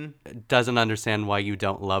she doesn't understand why you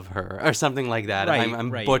don't love her, or something like that. Right,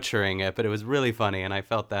 I'm butchering it, but it was really funny, and I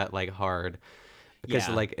felt that like hard because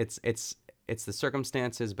like it's the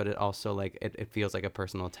circumstances, but it also like it feels like a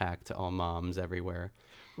personal attack to all moms everywhere.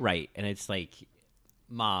 Right, and it's like,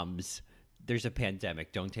 moms, there's a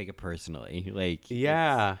pandemic. Don't take it personally. Like,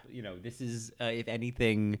 yeah, this is if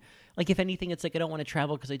anything, it's like, I don't want to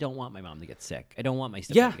travel because I don't want my mom to get sick. I don't want my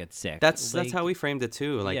stepdad to get sick. That's how we framed it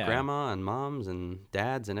too. Like, grandma and moms and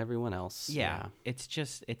dads and everyone else. Yeah.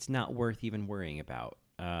 It's not worth even worrying about.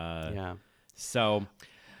 So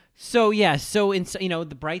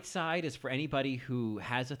the bright side is, for anybody who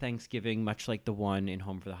has a Thanksgiving much like the one in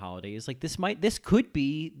Home for the Holidays, like, this could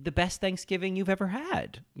be the best Thanksgiving you've ever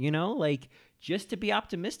had. Like, just to be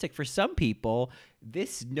optimistic, for some people,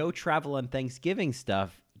 this no travel on Thanksgiving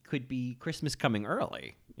stuff could be Christmas coming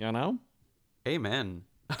early. Amen.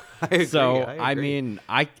 I agree. So I mean,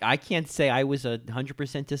 I can't say I was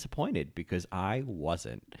 100% disappointed, because I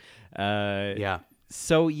wasn't.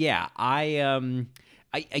 So yeah, I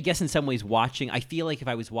guess in some ways I feel like if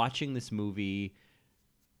I was watching this movie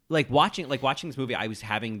like watching this movie, I was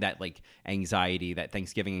having that like anxiety, that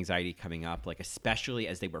Thanksgiving anxiety coming up, like especially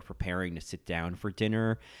as they were preparing to sit down for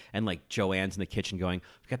dinner, and like Joanne's in the kitchen going,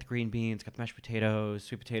 "We got the green beans, got the mashed potatoes,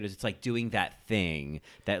 sweet potatoes." It's like doing that thing,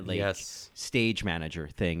 that like stage manager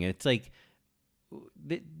thing. It's like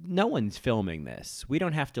no one's filming this. We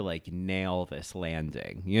don't have to like nail this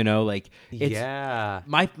landing, you know? Like it's,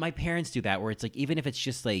 my parents do that, where it's like even if it's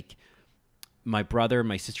just like my brother,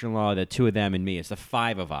 my sister-in-law, the two of them, and me. It's the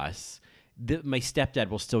five of us. My stepdad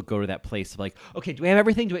will still go to that place of like, okay, do we have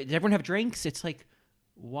everything? Does everyone have drinks? It's like,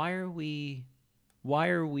 why are we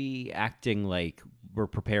acting like we're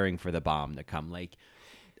preparing for the bomb to come? Like,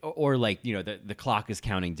 or like, you know, the clock is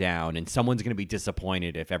counting down, and someone's going to be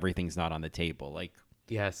disappointed if everything's not on the table. Like,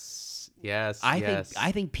 I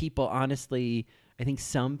think people, honestly, I think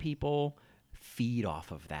some people feed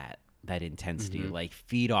off of that intensity, like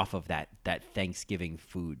feed off of that Thanksgiving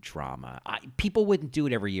food drama. People wouldn't do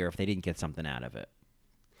it every year if they didn't get something out of it.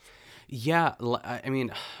 Yeah, I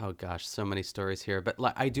mean, oh gosh, so many stories here, but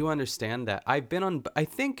I do understand that. I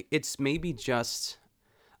think it's maybe just,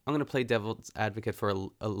 I'm going to play devil's advocate for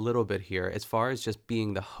a little bit here, as far as just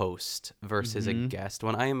being the host versus a guest.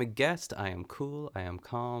 When I am a guest, I am cool, I am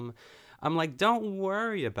calm. I'm like, don't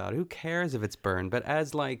worry about it. Who cares if it's burned? But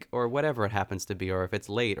as like, or whatever it happens to be, or if it's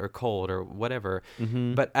late or cold or whatever.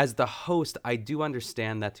 But as the host, I do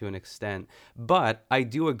understand that to an extent. But I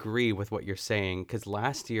do agree with what you're saying, because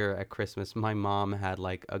last year at Christmas, my mom had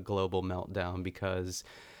like a global meltdown because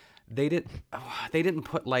they didn't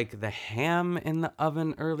put like the ham in the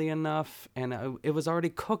oven early enough, and it was already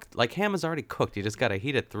cooked. Like, ham is already cooked, you just gotta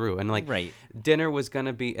heat it through. And like dinner was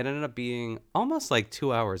gonna be, it ended up being almost like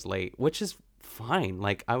 2 hours late, which is fine.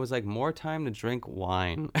 Like, I was like, more time to drink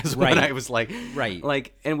wine is what I was like.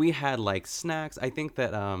 Like, and we had like snacks. I think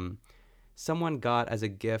that someone got as a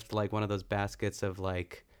gift like one of those baskets of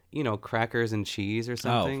like, you know, crackers and cheese or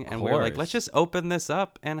something. And we're like, let's just open this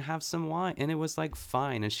up and have some wine. And it was like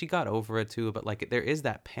fine. And she got over it too. But like, there is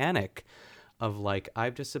that panic of like,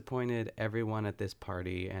 I've disappointed everyone at this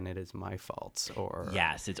party and it is my fault. Or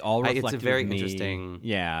yes, it's all reflective. It's a very of me. interesting.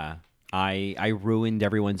 Yeah. I ruined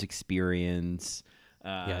everyone's experience.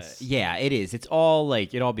 Yeah, it is. It's all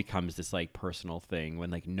like, it all becomes this like personal thing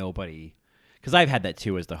when like nobody, because I've had that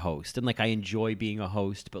too as the host. And like, I enjoy being a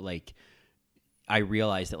host, but like, I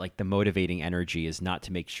realize that like the motivating energy is not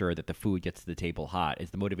to make sure that the food gets to the table hot.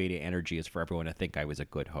 It's the motivating energy is for everyone to think I was a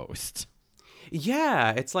good host.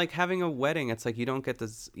 Yeah, it's like having a wedding. It's like you don't get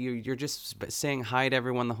this. You're just saying hi to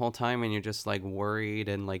everyone the whole time, and you're just like worried,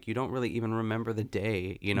 and like you don't really even remember the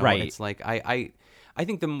day. You know, right? It's like I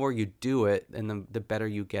think the more you do it, and the better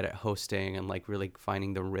you get at hosting, and like really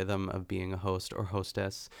finding the rhythm of being a host or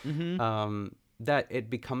hostess. That it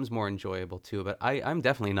becomes more enjoyable too. But I'm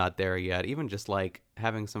definitely not there yet. Even just like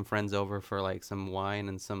having some friends over for like some wine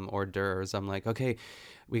and some hors d'oeuvres, I'm like, okay,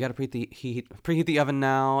 we got to preheat the oven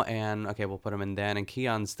now, and okay, we'll put them in then. And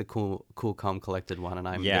Keon's the cool, calm, collected one, and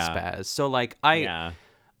I'm the spaz. So like I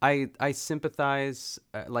sympathize.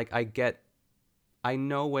 Like I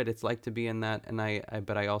know what it's like to be in that, and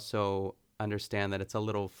but I also understand that it's a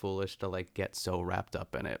little foolish to like get so wrapped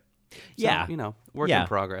up in it. So, you know, work in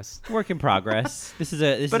progress. Work in progress. This is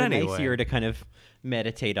a nice year to kind of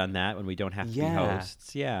meditate on that when we don't have to be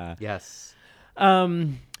hosts. Yeah. Yes.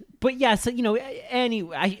 But yeah, so you know,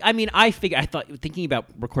 anyway, I mean, I thought thinking about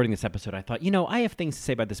recording this episode, I thought, you know, I have things to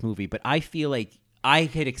say about this movie, but I feel like I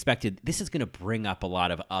had expected this is going to bring up a lot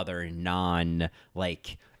of other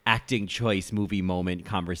like acting choice movie moment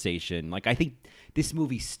conversation. Like, I think this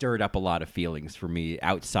movie stirred up a lot of feelings for me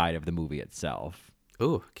outside of the movie itself.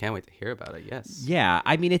 Ooh, can't wait to hear about it. Yes. Yeah,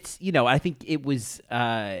 I mean, it's, you know, I think it was,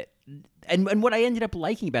 and what I ended up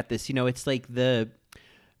liking about this, you know, it's like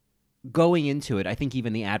going into it, I think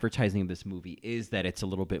even the advertising of this movie is that it's a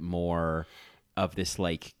little bit more of this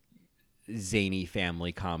like zany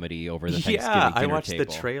family comedy over the Thanksgiving dinner I watched table.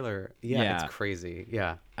 The trailer. Yeah, it's crazy.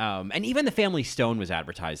 Yeah. And even the Family Stone was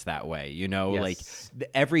advertised that way, you know, like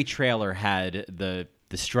every trailer had the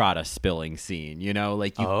strata spilling scene, you know,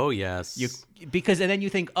 like because and then you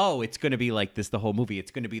think, oh, it's going to be like this the whole movie.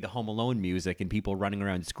 It's going to be the Home Alone music and people running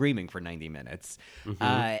around screaming for 90 minutes.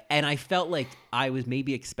 And I felt like I was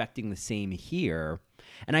maybe expecting the same here.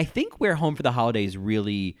 And I think where Home for the Holidays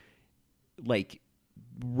really like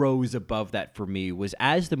rose above that for me was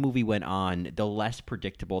as the movie went on, the less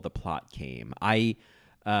predictable the plot came. I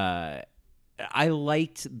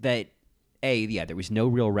liked that. There was no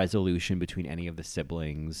real resolution between any of the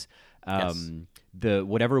siblings. The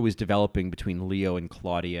whatever was developing between Leo and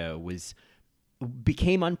Claudia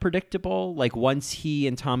became unpredictable. Like once he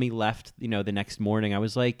and Tommy left, you know, the next morning, I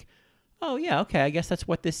was like, oh yeah, okay, I guess that's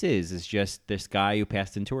what this is just this guy who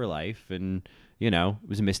passed into her life, and it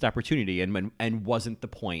was a missed opportunity, and wasn't the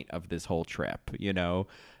point of this whole trip, Yes.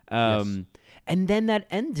 And then that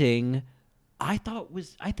ending, I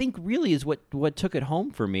think really is what took it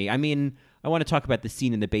home for me. I mean, I want to talk about the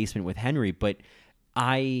scene in the basement with Henry, but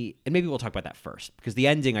and maybe we'll talk about that first, because the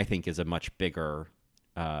ending, I think, is a much bigger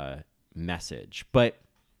message. But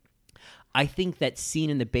I think that scene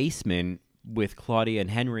in the basement with Claudia and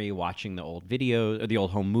Henry watching the old videos or the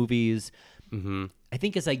old home movies, I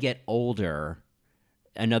think as I get older,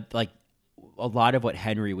 and like a lot of what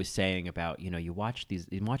Henry was saying about, you're watching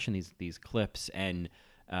these clips, and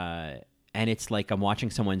it's like I'm watching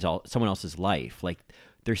someone else's life. Like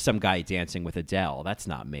there's some guy dancing with Adele. That's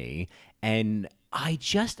not me. And I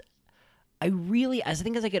really, as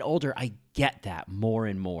I get older, I get that more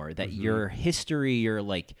and more, that your history,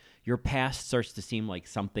 your past starts to seem like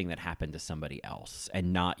something that happened to somebody else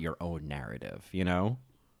and not your own narrative,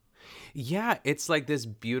 Yeah, it's like this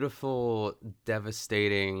beautiful,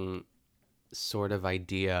 devastating sort of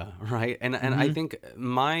idea, right? And I think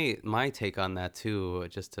my take on that too,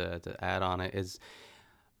 just to add on it, is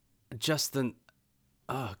just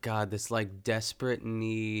this like desperate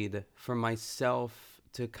need for myself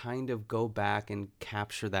to kind of go back and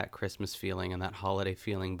capture that Christmas feeling and that holiday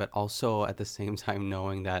feeling, but also at the same time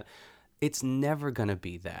knowing that it's never gonna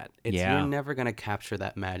be that. You're never gonna capture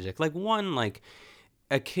that magic. Like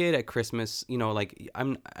a kid at Christmas, like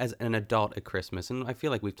I'm as an adult at Christmas, and I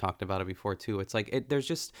feel like we've talked about it before too. It's like there's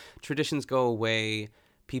just traditions go away,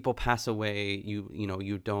 people pass away.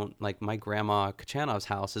 You don't, like my grandma Kachanov's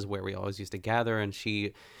house is where we always used to gather, and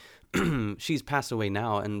she's passed away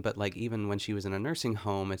now. But like even when she was in a nursing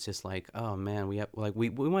home, it's just like, oh man, we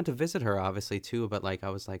went to visit her obviously too, but like I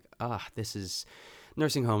was like, this is,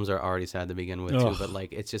 nursing homes are already sad to begin with too, but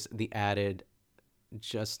like it's just the added,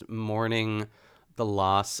 just mourning the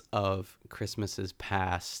loss of Christmases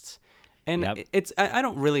past. And I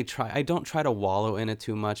don't try to wallow in it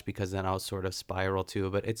too much, because then I'll sort of spiral too.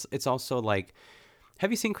 But it's also like,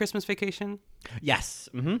 have you seen Christmas Vacation? Yes.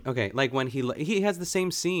 Mm-hmm. Okay, like when he has the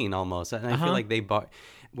same scene almost, and I feel like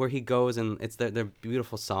where he goes and it's their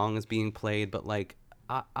beautiful song is being played, but like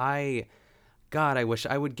I wish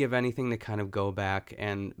I would give anything to kind of go back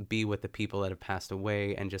and be with the people that have passed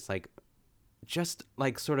away, and just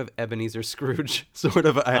like sort of Ebenezer Scrooge sort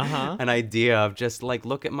of an idea of just like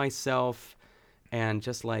look at myself and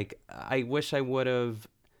just like I wish I would have,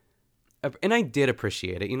 and I did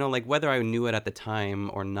appreciate it, like whether I knew it at the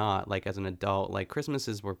time or not, like as an adult, like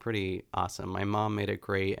Christmases were pretty awesome. My mom made it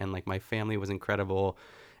great, and like my family was incredible.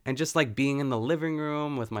 And just like being in the living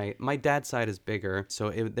room with my dad's side is bigger, so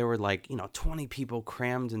there were like 20 people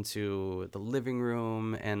crammed into the living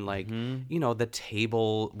room, and like the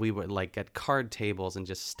table, we would like get card tables and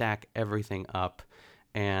just stack everything up,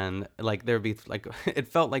 and like there'd be like it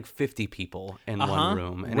felt like 50 people in one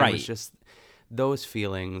room, and it was just those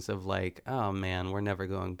feelings of like, oh man, we're never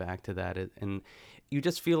going back to that. And you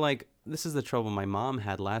just feel like this is the trouble my mom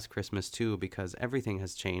had last Christmas too, because everything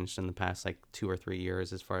has changed in the past like 2 or 3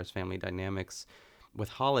 years as far as family dynamics with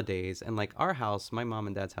holidays. And like our house, my mom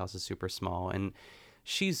and dad's house is super small, and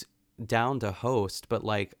she's down to host, but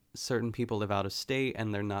like certain people live out of state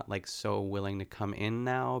and they're not like so willing to come in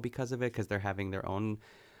now because of it, because they're having their own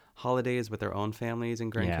holidays with their own families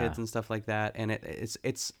and grandkids and stuff like that. And it's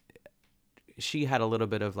she had a little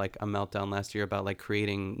bit of like a meltdown last year about like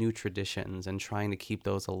creating new traditions and trying to keep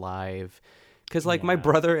those alive, because like my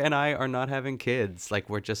brother and I are not having kids, like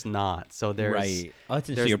we're just not. So there's right. Oh, that's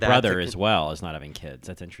interesting. Your brother as well is not having kids.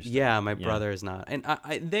 That's interesting. Yeah, my brother is not, and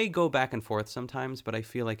they go back and forth sometimes, but I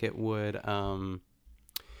feel like it would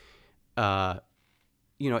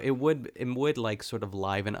it would like sort of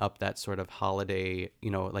liven up that sort of holiday,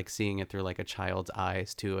 like seeing it through like a child's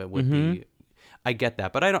eyes too. It would be. I get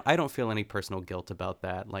that, but I don't feel any personal guilt about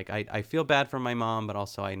that. Like I feel bad for my mom, but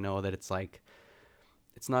also I know that it's like,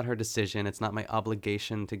 it's not her decision. It's not my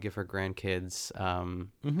obligation to give her grandkids.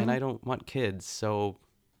 And I don't want kids. So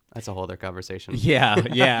that's a whole other conversation.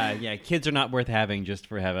 Yeah. Kids are not worth having just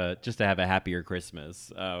to have a happier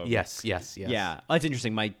Christmas. Yes. Yeah. Well, it's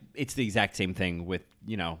interesting. It's the exact same thing with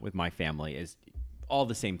my family, is all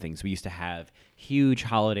the same things. We used to have huge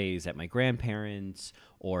holidays at my grandparents'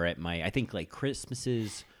 or at I think like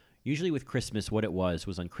Christmases. Usually with Christmas, what it was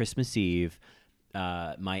on Christmas Eve,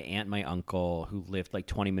 my aunt and my uncle, who lived like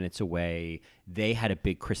 20 minutes away, they had a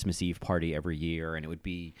big Christmas Eve party every year, and it would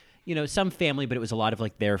be, some family, but it was a lot of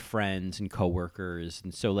like their friends and coworkers.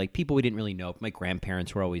 And so like people we didn't really know. My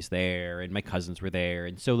grandparents were always there, and my cousins were there.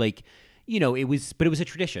 And so like, it was a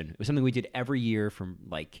tradition. It was something we did every year from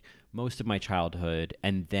like most of my childhood.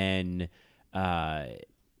 And then,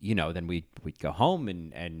 then we'd go home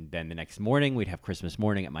and then the next morning we'd have Christmas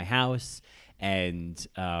morning at my house. And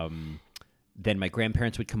then my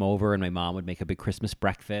grandparents would come over and my mom would make a big Christmas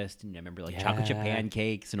breakfast. And I remember like chocolate chip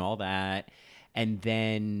pancakes and all that. And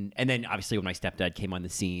then obviously when my stepdad came on the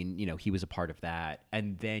scene, he was a part of that.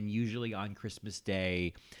 And then usually on Christmas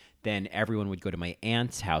Day, then everyone would go to my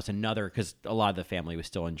aunt's house, because a lot of the family was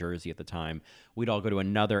still in Jersey at the time. We'd all go to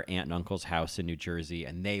another aunt and uncle's house in New Jersey,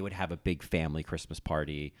 and they would have a big family Christmas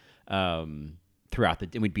party throughout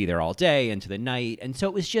and we'd be there all day into the night. And so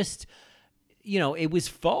it was just, it was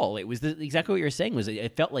full. It was exactly what you were saying.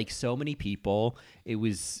 It felt like so many people. It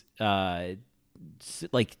was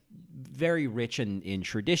like very rich in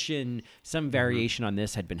tradition. Some variation on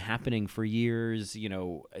this had been happening for years.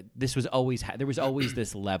 This was always there was always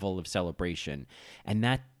this level of celebration, and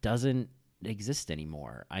that doesn't exist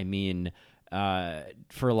anymore. I mean,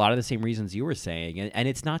 for a lot of the same reasons you were saying, and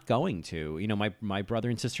it's not going to. My brother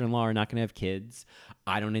and sister-in-law are not going to have kids.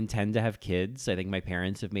 I don't intend to have kids. I think my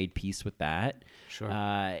parents have made peace with that. Sure.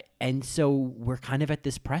 And so we're kind of at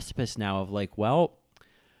this precipice now of like, well,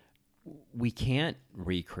 we can't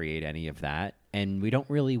recreate any of that, and we don't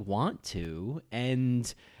really want to.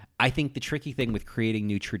 And I think the tricky thing with creating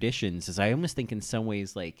new traditions is I almost think in some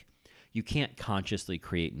ways like you can't consciously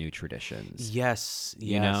create new traditions. Yes.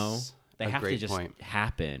 They have to just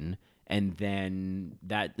happen. And then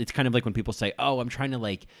that it's kind of like when people say, "Oh, I'm trying to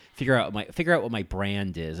like figure out what my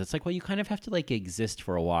brand is." It's like, well, you kind of have to like exist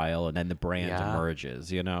for a while, and then the brand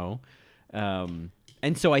emerges.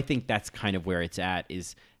 And so I think that's kind of where it's at,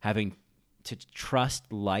 is having to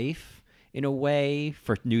trust life in a way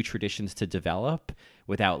for new traditions to develop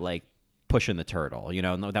without like pushing the turtle,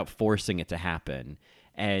 without forcing it to happen,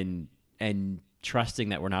 and trusting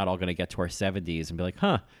that we're not all going to get to our 70s and be like,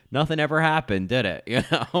 nothing ever happened, did it?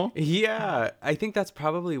 Yeah, I think that's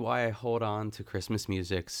probably why I hold on to Christmas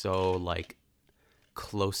music so like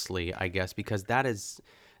closely, I guess, because that's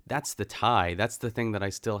the tie. That's the thing that I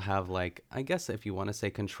still have, like, I guess if you want to say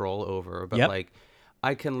control over, but like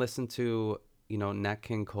I can listen to, Nat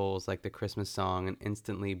King Cole's like the Christmas song and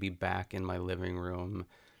instantly be back in my living room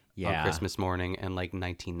on Christmas morning in like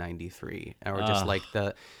 1993, or just like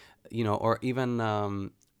the, or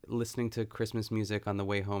even listening to Christmas music on the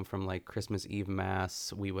way home from like Christmas Eve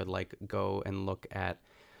Mass. We would like go and look at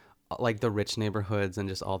like the rich neighborhoods and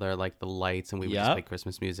just all their like the lights, and we would just play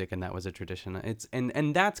Christmas music, and that was a tradition. It's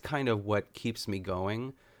and that's kind of what keeps me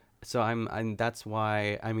going. So I'm that's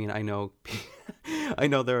why, I mean, I know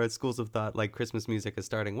there are schools of thought like Christmas music is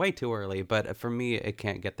starting way too early, but for me it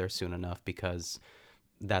can't get there soon enough, because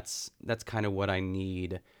that's kind of what I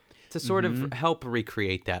need to sort of help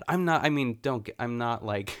recreate that. I'm not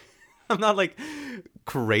like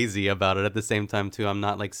crazy about it at the same time too. I'm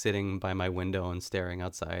not like sitting by my window and staring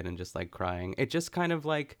outside and just like crying. It just kind of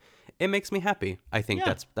like, it makes me happy. I think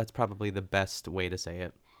that's probably the best way to say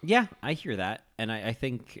it. Yeah, I hear that. And I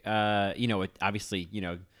think, it obviously,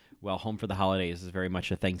 Home for the Holidays is very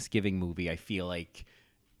much a Thanksgiving movie. I feel like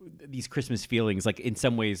these Christmas feelings, like in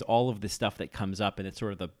some ways, all of the stuff that comes up, and it's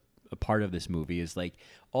sort of a part of this movie, is like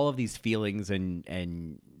all of these feelings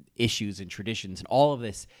and issues and traditions and all of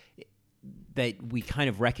this that we kind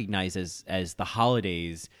of recognize as the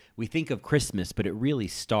holidays. We think of Christmas, but it really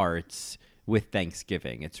starts with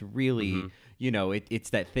Thanksgiving. It's really, it's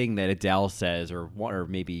that thing that Adele says, or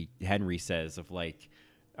maybe Henry says, of like,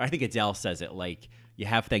 I think Adele says it, like, you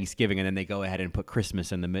have Thanksgiving and then they go ahead and put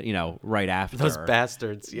Christmas in the, right after. Those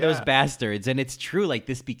bastards. Yeah. Those bastards. And it's true. Like,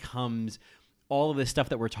 this becomes, all of this stuff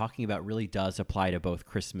that we're talking about really does apply to both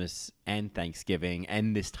Christmas and Thanksgiving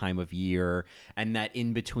and this time of year. And that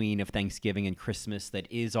in between of Thanksgiving and Christmas, that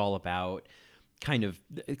is all about kind of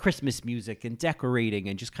Christmas music and decorating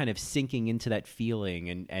and just kind of sinking into that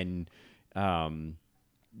feeling and kind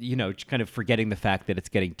of forgetting the fact that it's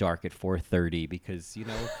getting dark at 4:30 because,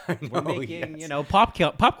 we're making,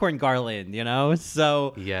 popcorn garland,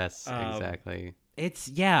 so. Yes, exactly. I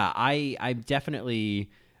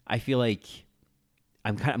feel like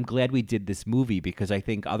I'm glad we did this movie, because I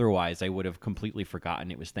think otherwise I would have completely forgotten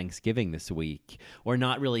it was Thanksgiving this week, or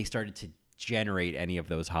not really started to generate any of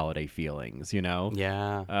those holiday feelings,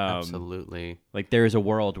 Yeah, absolutely. Like, there's a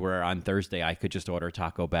world where on Thursday I could just order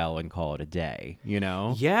Taco Bell and call it a day,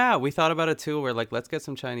 Yeah, we thought about it too. We're like, let's get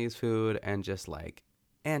some Chinese food and just like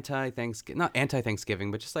not anti-Thanksgiving,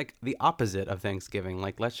 but just like the opposite of Thanksgiving.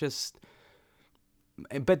 Like, let's just...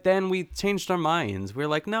 But then we changed our minds. We're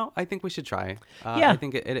like, no, I think we should try. I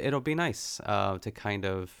think it'll be nice to kind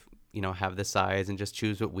of have the size and just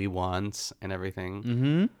choose what we want and everything.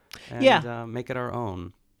 Mm-hmm. And make it our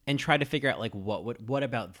own. And try to figure out like what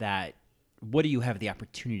about that? What do you have the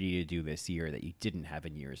opportunity to do this year that you didn't have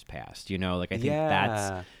in years past? Like I think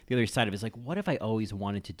that's the other side of it is like, what have I always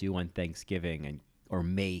wanted to do on Thanksgiving or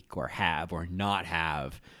make or have or not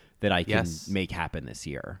have that I can make happen this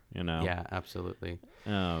year? Yeah, absolutely.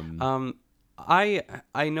 I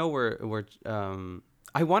know we're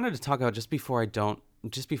I wanted to talk about just before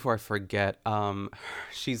I forget.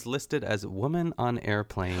 She's listed as woman on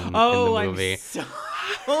airplane in the movie. I'm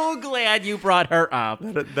so glad you brought her up.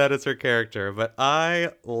 That is her character, but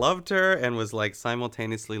I loved her and was like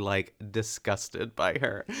simultaneously like disgusted by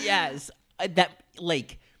her. Yes, that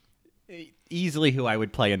like easily who I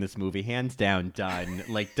would play in this movie, hands down, done,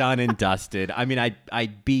 like done and dusted. I mean,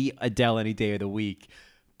 I'd be Adele any day of the week,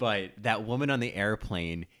 but that woman on the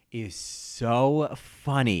airplane is so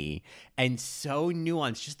funny and so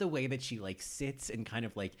nuanced. Just the way that she like sits and kind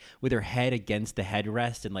of like with her head against the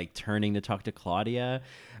headrest and like turning to talk to Claudia.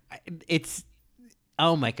 It's,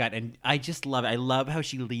 oh my God. And I just love it. I love how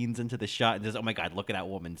she leans into the shot and says, oh my God, look at that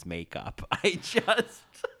woman's makeup.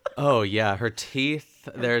 Oh yeah, her teeth.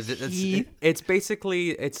 It's basically,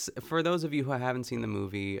 it's for those of you who haven't seen the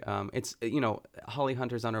movie. It's Holly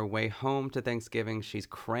Hunter's on her way home to Thanksgiving. She's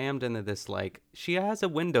crammed into this like she has a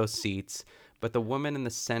window seat, but the woman in the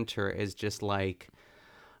center is just like,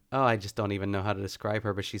 oh, I just don't even know how to describe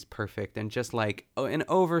her, but she's perfect and just like an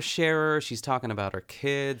oversharer. She's talking about her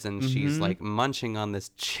kids and she's like munching on this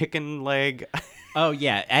chicken leg. Oh,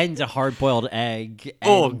 yeah, and a hard-boiled egg.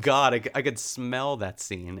 Oh, God, I could smell that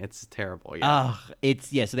scene. It's terrible, yeah.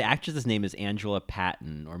 So the actress's name is Angela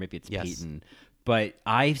Patton, or maybe it's Peyton. But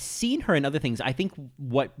I've seen her in other things. I think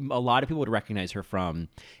what a lot of people would recognize her from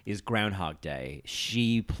is Groundhog Day.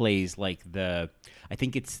 She plays like I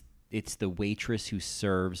think it's the waitress who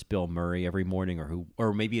serves Bill Murray every morning,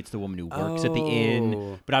 or maybe it's the woman who works at the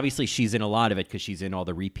inn. But obviously she's in a lot of it because she's in all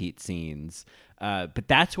the repeat scenes. But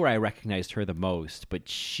that's where I recognized her the most. But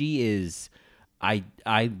she is, I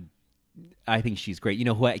think she's great.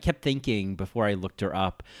 Who I kept thinking before I looked her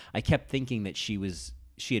up, I kept thinking that she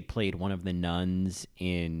had played one of the nuns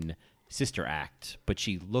in Sister Act, but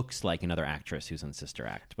she looks like another actress who's in Sister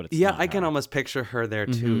Act. But it's not I can her. almost picture her there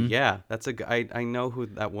too. Mm-hmm. Yeah, I know who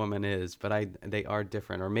that woman is, but they are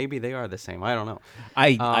different, or maybe they are the same. I don't know.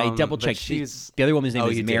 I double checked. The other woman's name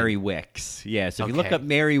is Mary Wicks. Yeah, so if you look up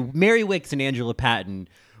Mary Wicks and Angela Patton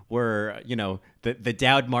were the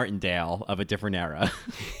Dowd Martindale of a different era.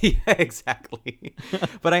 Yeah, exactly.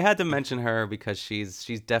 But I had to mention her because she's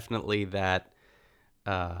definitely that.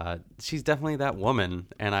 She's definitely that woman,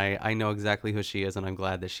 and I know exactly who she is, and I'm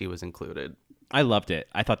glad that she was included. I loved it.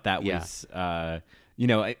 I thought that was,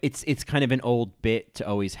 it's kind of an old bit to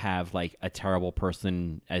always have like a terrible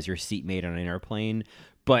person as your seatmate on an airplane,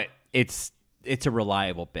 but it's a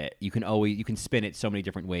reliable bit. You can spin it so many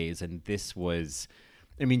different ways, and this was,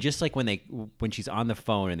 I mean, just like when she's on the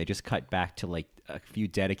phone and they just cut back to like a few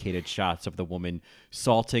dedicated shots of the woman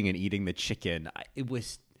salting and eating the chicken.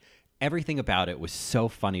 Everything about it was so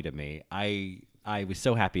funny to me. I was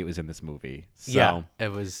so happy it was in this movie. So, yeah,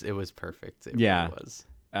 it was perfect. It really was.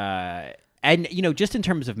 And just in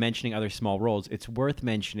terms of mentioning other small roles, it's worth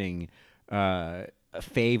mentioning a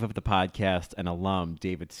fave of the podcast, an alum,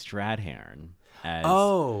 David Strathairn, as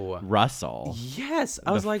Russell. Yes,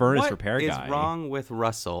 I was like, what is wrong with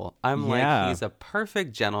Russell? I'm like, he's a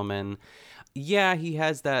perfect gentleman. Yeah, he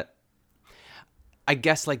has that. I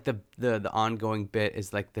guess like the ongoing bit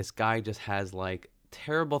is like this guy just has like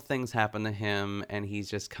terrible things happen to him, and he's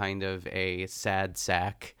just kind of a sad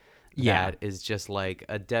sack that is just like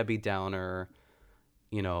a Debbie Downer,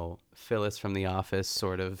 Phyllis from The Office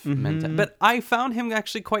sort of mentality. But I found him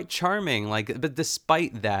actually quite charming. Like, but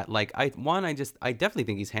despite that, like I definitely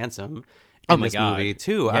think he's handsome in this movie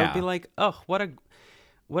too. Yeah. I would be like, oh, what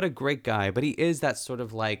a great guy. But he is that sort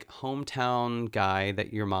of like hometown guy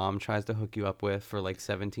that your mom tries to hook you up with for like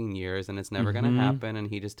 17 years and it's never going to happen. And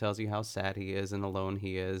he just tells you how sad he is and alone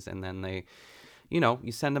he is. And then they,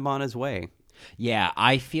 you send him on his way. Yeah,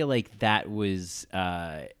 I feel like that was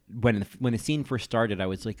when the scene first started, I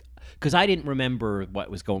was like, because I didn't remember what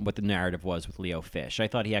the narrative was with Leo Fish. I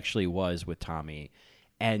thought he actually was with Tommy.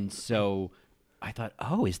 And so I thought,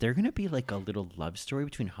 oh, is there going to be like a little love story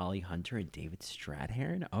between Holly Hunter and David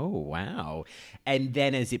Strathairn? Oh, wow. And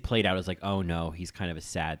then as it played out, I was like, oh, no, he's kind of a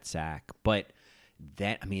sad sack. But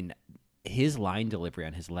then, I mean, his line delivery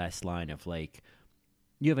on his last line of like,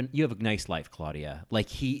 you have a nice life, Claudia. Like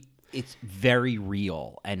it's very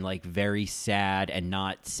real and like very sad and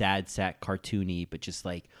not sad sack cartoony, but just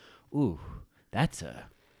like, ooh, that's a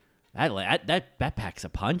That packs a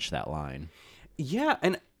punch, that line. Yeah,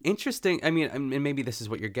 and interesting. I mean, and maybe this is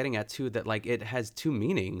what you're getting at too. That like it has two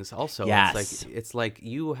meanings. Also, yes. It's like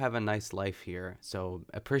you have a nice life here, so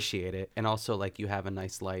appreciate it, and also like you have a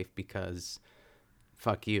nice life because,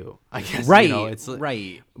 fuck you. I guess right. You know, it's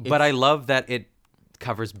right. But I love that it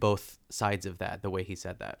covers both sides of that. The way he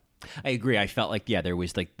said that. I agree. I felt like there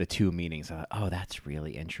was like the two meanings. Oh, that's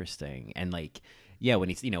really interesting, and like. Yeah, when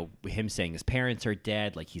he's, him saying his parents are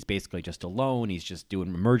dead, like he's basically just alone. He's just doing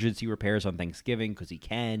emergency repairs on Thanksgiving because he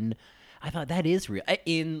can. I thought that is real.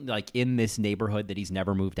 In this neighborhood that he's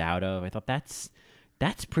never moved out of, I thought that's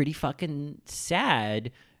pretty fucking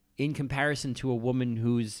sad in comparison to a woman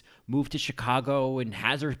who's moved to Chicago and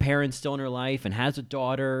has her parents still in her life and has a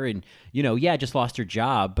daughter and, just lost her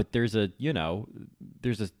job. But there's a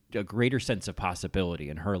greater sense of possibility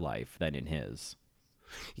in her life than in his.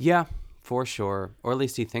 Yeah. For sure, or at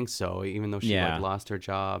least he thinks so, even though she lost her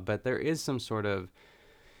job. But there is some sort of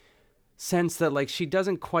sense that like she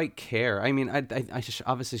doesn't quite care. I mean,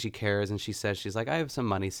 obviously she cares, and she says she's like, I have some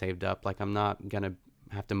money saved up. Like I'm not gonna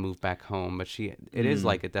have to move back home. But it is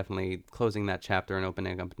like it definitely closing that chapter and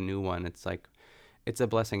opening up a new one. It's like it's a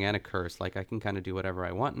blessing and a curse. Like I can kind of do whatever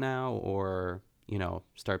I want now, or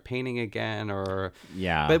start painting again, or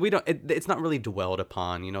But we don't. It's not really dwelled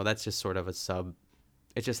upon. That's just sort of a sub.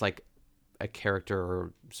 It's just like a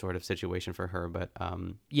character sort of situation for her, but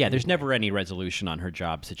there's never any resolution on her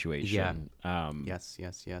job situation. Yes.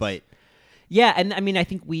 But yeah, and I mean, I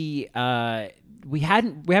think we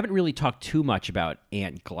haven't really talked too much about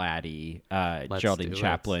Aunt Gladdy, Geraldine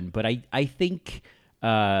Chaplin, but I think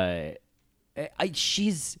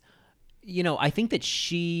she's, I think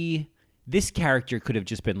that this character could have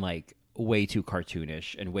just been like way too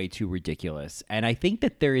cartoonish and way too ridiculous. And I think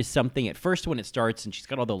that there is something at first when it starts and she's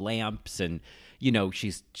got all the lamps and,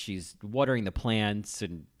 she's watering the plants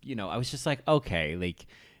and, I was just like, okay, like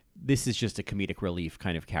this is just a comedic relief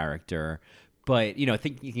kind of character. But,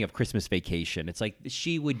 thinking of Christmas Vacation, it's like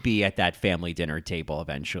she would be at that family dinner table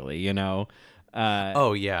eventually,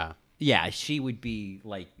 oh, yeah. Yeah, she would be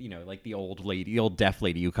like, like the old lady, the old deaf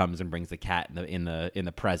lady who comes and brings the cat in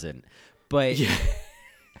the present. But yeah.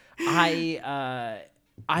 I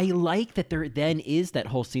like that there then is that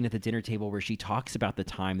whole scene at the dinner table where she talks about the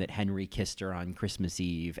time that Henry kissed her on Christmas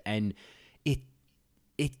Eve, and it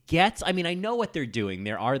gets. I mean, I know what they're doing.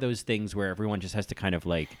 There are those things where everyone just has to kind of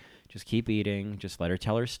like just keep eating, just let her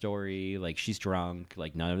tell her story. Like she's drunk,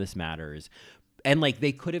 like none of this matters, and like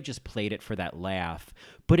they could have just played it for that laugh,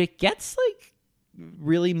 but it gets like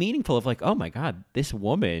really meaningful. Of like, oh my God, this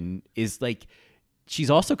woman is like.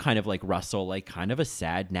 She's also kind of like Russell, like kind of a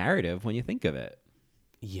sad narrative when you think of it.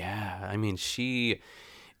 Yeah, I mean,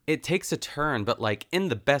 it takes a turn, but like in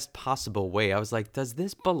the best possible way. I was like, does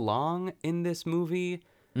this belong in this movie?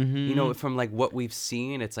 Mm-hmm. From like what we've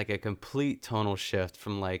seen, it's like a complete tonal shift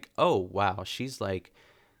from like, oh, wow, she's like,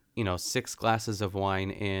 6 glasses of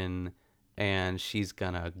wine in and she's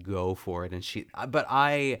gonna go for it. But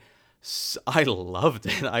I loved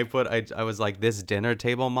it. I was like, this dinner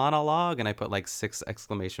table monologue, and I put like 6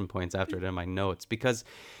 exclamation points after it in my notes because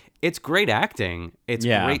it's great acting. It's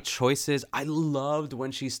great choices. I loved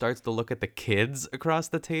when she starts to look at the kids across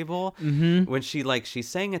the table. Mm-hmm. When she's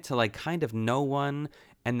saying it to like kind of no one,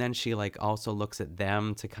 and then she like also looks at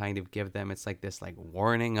them to kind of give them, it's like this like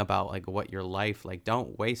warning about like what your life, like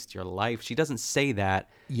don't waste your life. She doesn't say that.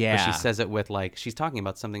 Yeah. But she says it with like, she's talking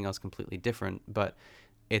about something else completely different, but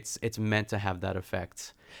it's meant to have that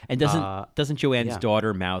effect. And doesn't Joanne's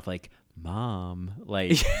daughter mouth like, Mom,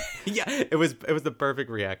 like yeah, it was the perfect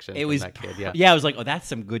reaction. It was that kid. I was like, oh, that's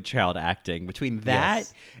some good child acting. Between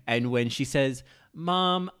that and when she says,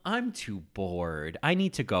 Mom, I'm too bored, I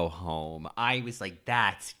need to go home, I was like,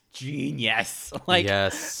 that's genius. Like,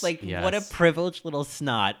 what a privileged little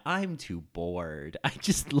snot. I'm too bored. I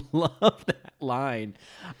just love that line.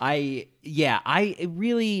 I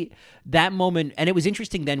really, that moment, and it was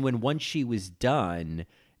interesting then when once she was done,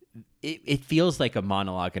 it feels like a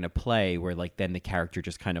monologue in a play where like then the character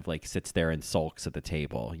just kind of like sits there and sulks at the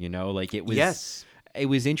table, like it was it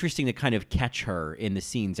was interesting to kind of catch her in the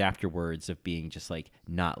scenes afterwards of being just like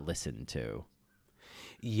not listened to.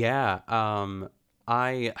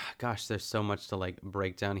 Gosh, there's so much to like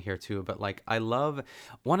break down here too, but like I love,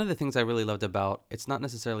 one of the things I really loved about, it's not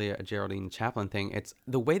necessarily a Geraldine Chaplin thing, it's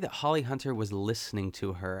the way that Holly Hunter was listening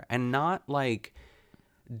to her and not like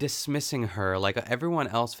dismissing her. Like everyone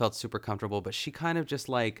else felt super comfortable, but she kind of just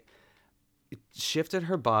like shifted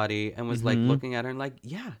her body and was like looking at her and like,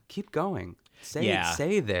 yeah, keep going.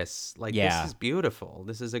 Say this. Like, this is beautiful.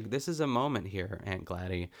 This is a moment here, Aunt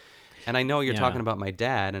Gladdy. And I know you're talking about my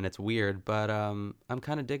dad, and it's weird, but I'm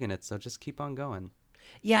kind of digging it, so just keep on going.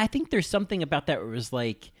 Yeah, I think there's something about that where it was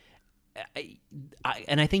like,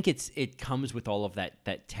 and I think it comes with all of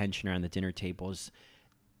that tension around the dinner tables.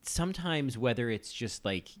 Sometimes, whether it's just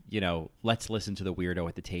like, let's listen to the weirdo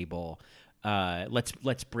at the table,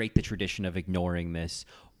 let's break the tradition of ignoring this,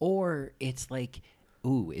 or it's like,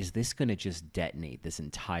 ooh, is this going to just detonate this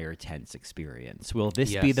entire tense experience? Will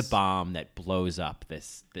this be the bomb that blows up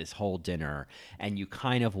this whole dinner? And you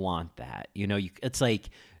kind of want that. It's like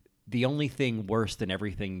the only thing worse than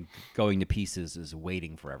everything going to pieces is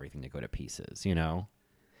waiting for everything to go to pieces,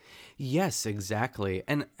 Yes, exactly.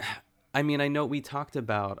 And I mean, I know we talked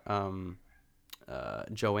about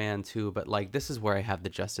Joanne too, but like this is where I have the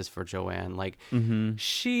justice for Joanne. Like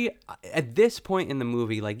she, at this point in the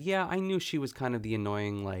movie, like I knew she was kind of the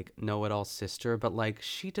annoying like know-it-all sister, but like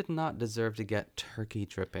she did not deserve to get turkey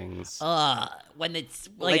drippings. When it's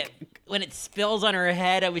when it spills on her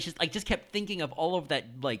head, I just kept thinking of all of that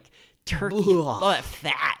like turkey, all that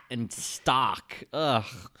fat and stock. Ugh.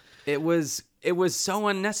 It was so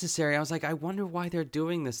unnecessary. I was like, I wonder why they're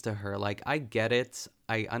doing this to her. Like, I get it.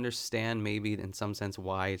 I understand maybe in some sense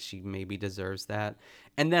why she maybe deserves that.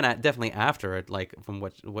 And then definitely after it, like from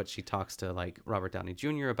what she talks to like Robert Downey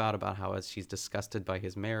Jr. about how she's disgusted by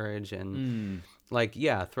his marriage and like,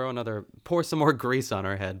 pour some more grease on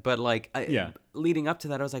her head. But like, leading up to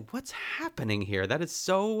that, I was like, what's happening here? That is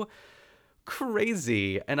so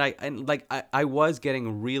crazy. And I was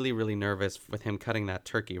getting really, really nervous with him cutting that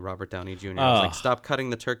turkey, Robert Downey Jr. I was like, stop cutting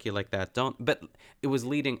the turkey like that. But it was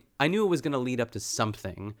I knew it was going to lead up to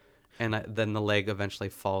something. And then the leg eventually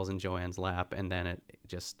falls in Joanne's lap, and then it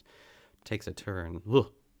just takes a turn. Ugh.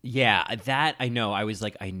 Yeah, that I know. I was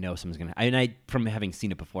like, I know something's going to happen. And I, from having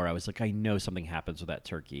seen it before, I was like, I know something happens with that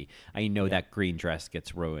turkey. I know that green dress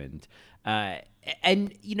gets ruined. And,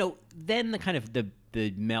 then the kind of the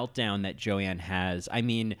meltdown that Joanne has, I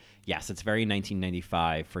mean, yes, it's very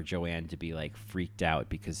 1995 for Joanne to be like freaked out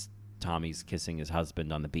because Tommy's kissing his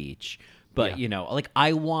husband on the beach. But,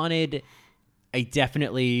 I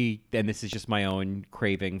definitely, and this is just my own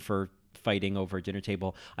craving for fighting over a dinner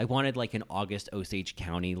table, I wanted like an August Osage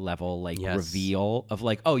County level reveal of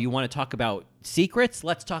like, oh, you want to talk about secrets?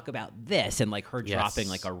 Let's talk about this. And like her dropping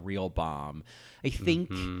like a real bomb. I think,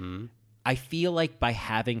 I feel like by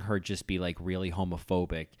having her just be like really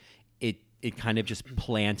homophobic, it kind of just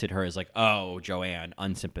planted her as like, oh, Joanne,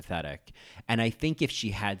 unsympathetic. And I think if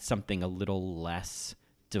she had something a little less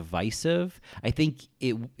divisive, I think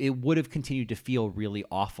it would have continued to feel really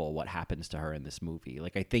awful what happens to her in this movie.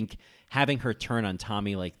 Like, I think having her turn on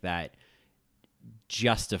Tommy like that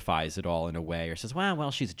justifies it all in a way, or says,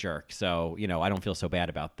 well, she's a jerk, so, I don't feel so bad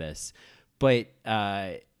about this. But,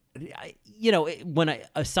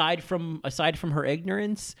 aside from her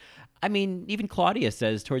ignorance, I mean, even Claudia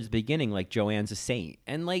says towards the beginning, like, Joanne's a saint.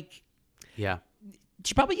 And, like,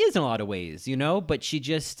 she probably is in a lot of ways, but she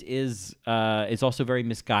just is also very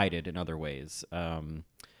misguided in other ways. And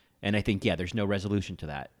I think, there's no resolution to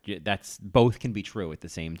that. That's both can be true at the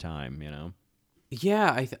same time,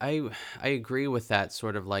 Yeah, I agree with that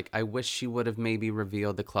sort of like, I wish she would have maybe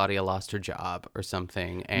revealed that Claudia lost her job or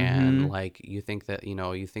something. And like, you think that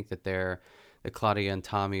that Claudia and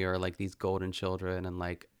Tommy are like these golden children, and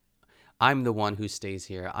like, I'm the one who stays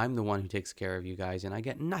here. I'm the one who takes care of you guys, and I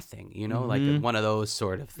get nothing, like one of those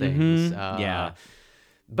sort of things.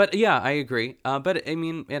 But yeah, I agree. But I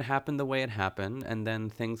mean, it happened the way it happened, and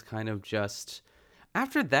then things kind of just,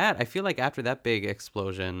 after that, I feel like after that big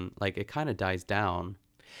explosion, like it kind of dies down.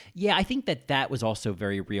 Yeah, I think that was also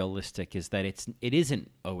very realistic, is that it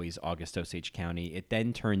isn't always August Osage County. It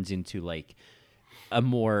then turns into like a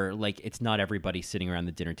more like, it's not everybody sitting around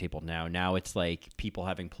the dinner table now. Now it's like people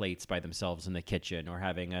having plates by themselves in the kitchen, or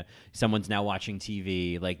having someone's now watching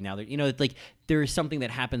TV. Like now they're, like there's something that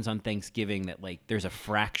happens on Thanksgiving that like there's a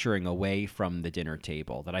fracturing away from the dinner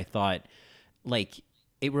table that I thought like,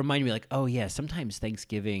 it reminded me like, oh yeah, sometimes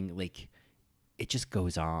Thanksgiving, like it just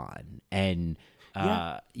goes on, and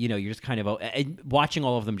you're just kind of watching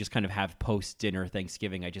all of them just kind of have post-dinner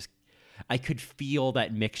Thanksgiving. I could feel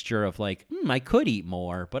that mixture of like, I could eat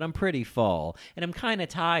more, but I'm pretty full, and I'm kind of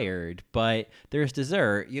tired, but there's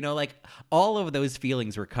dessert, like all of those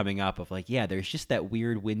feelings were coming up of like, yeah, there's just that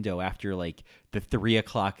weird window after like the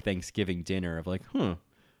 3:00 Thanksgiving dinner of like,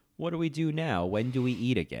 what do we do now? When do we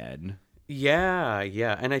eat again? Yeah.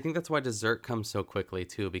 And I think that's why dessert comes so quickly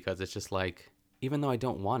too, because it's just like, even though I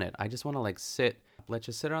don't want it, I just want to like let's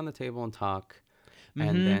just sit around the table and talk.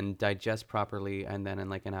 And then digest properly, and then in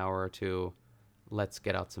like an hour or two, let's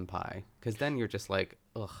get out some pie. Because then you're just like,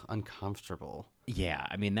 uncomfortable. Yeah,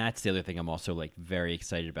 I mean, that's the other thing I'm also like very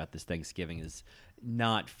excited about this Thanksgiving is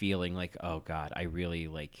not feeling like, oh God, I really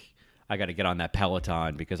I got to get on that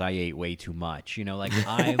Peloton because I ate way too much. You know, like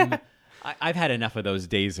I've had enough of those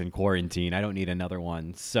days in quarantine. I don't need another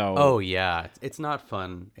one. So. Oh yeah, it's not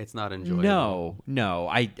fun. It's not enjoyable. No.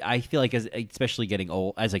 I feel like especially getting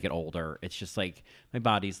old, as I get older, it's just like my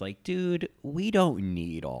body's like, dude, we don't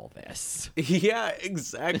need all this. Yeah,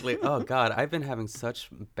 exactly. Oh God, I've been having such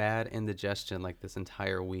bad indigestion like this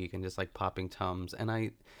entire week and just like popping Tums. And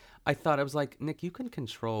I thought, I was like, Nick, you can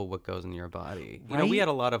control what goes in your body. You know, we had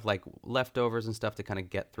a lot of like leftovers and stuff to kind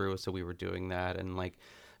of get through. So we were doing that, and like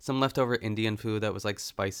some leftover Indian food that was like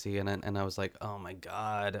spicy. And I was like, oh my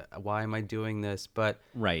God, why am I doing this? But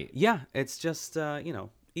yeah, it's just,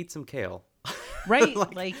 eat some kale. Right.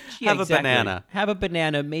 Have a banana. Have a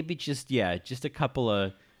banana. Maybe just a couple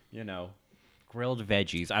of, grilled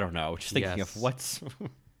veggies. I don't know. Just thinking of what's...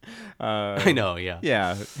 I know, yeah.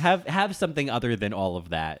 Yeah. Have something other than all of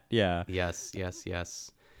that. Yeah. Yes.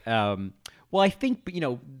 Well, I think,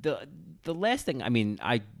 the last thing, I mean,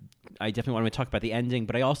 I definitely want to talk about the ending,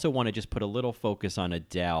 but I also want to just put a little focus on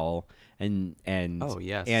Adele and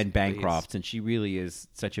Anne Bancroft, since she really is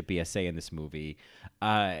such a BSA in this movie.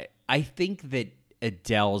 I think that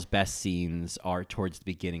Adele's best scenes are towards the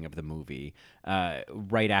beginning of the movie,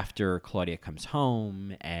 right after Claudia comes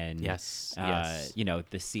home, and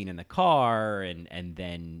the scene in the car, and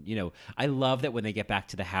then I love that when they get back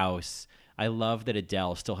to the house. I love that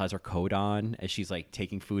Adele still has her coat on as she's like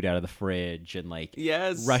taking food out of the fridge and like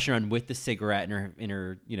rushing on with the cigarette in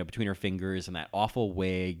her between her fingers and that awful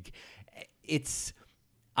wig.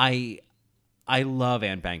 I love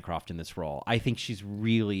Anne Bancroft in this role. I think she's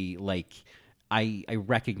really like I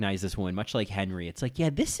recognize this woman much like Henry. It's like, yeah,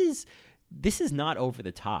 this is not over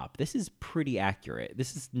the top. This is pretty accurate.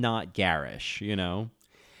 This is not garish,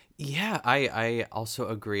 Yeah, I also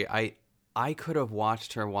agree. I could have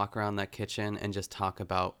watched her walk around that kitchen and just talk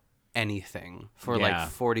about anything for like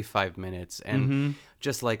 45 minutes and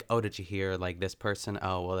just like, oh, did you hear like this person?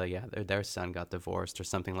 Oh, well, yeah, their son got divorced or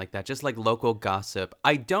something like that. Just like local gossip.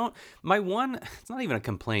 It's not even a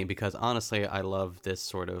complaint because honestly, I love this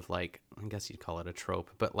sort of like, I guess you'd call it a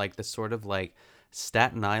trope, but like this sort of like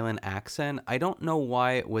Staten Island accent. I don't know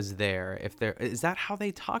why it was there. Is that how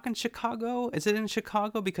they talk in Chicago? Is it in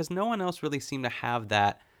Chicago? Because no one else really seemed to have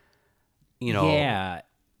that.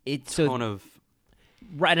 It's tone of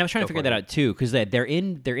right. And I was trying to figure that out too, because they're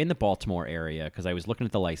in the Baltimore area. Because I was looking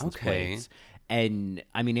at the license plates, and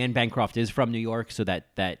I mean Anne Bancroft is from New York, so that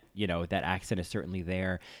accent is certainly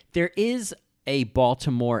there. There is a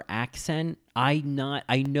Baltimore accent. I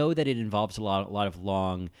know that it involves a lot of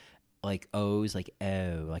long like O's, like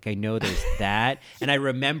oh, like I know there's that, and I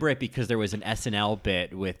remember it because there was an SNL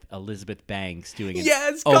bit with Elizabeth Banks doing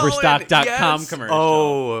an Overstock.com commercial.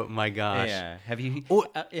 Oh my gosh! Yeah, have you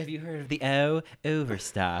heard of the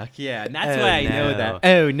Overstock? Yeah, and that's why I know that.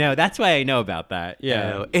 Oh no, that's why I know about that.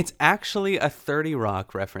 Yeah, it's actually a 30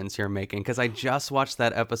 Rock reference you're making because I just watched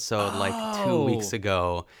that episode like 2 weeks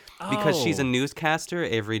ago because she's a newscaster,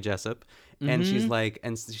 Avery Jessup, and she's like,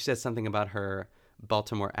 and she says something about her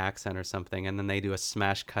Baltimore accent or something, and then they do a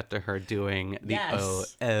smash cut to her doing the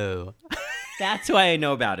oh. That's why I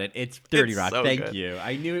know about it. It's 30 Rock. So Thank good. you.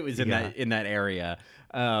 I knew it was in that area.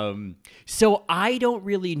 So I don't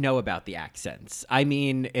really know about the accents. I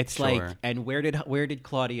mean, it's like, and where did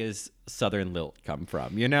Claudia's Southern lilt come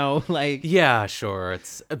from? Like yeah, sure.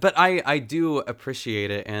 But I do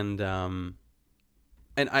appreciate it, and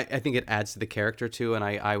I think it adds to the character too. And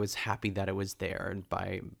I was happy that it was there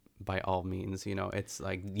by all means, it's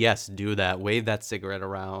like, yes, do that, wave that cigarette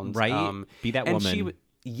around, right? Be that woman.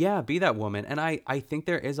 Be that woman. And I think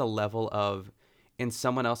there is a level of, in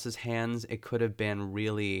someone else's hands, it could have been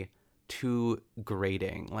really too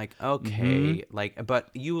grating. Like, okay, like, but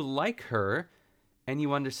you like her, and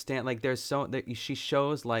you understand. Like, she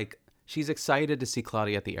shows like she's excited to see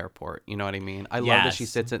Claudia at the airport. You know what I mean? I love that she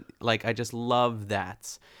sits at I just love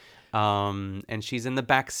that. And she's in the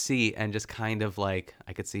back seat and just kind of like,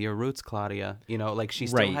 I could see your roots, Claudia. Like she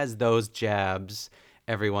still has those jabs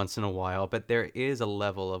every once in a while, but there is a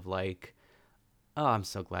level of like, oh, I'm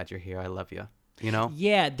so glad you're here. I love you.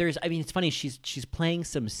 Yeah, it's funny. She's playing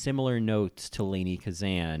some similar notes to Lainey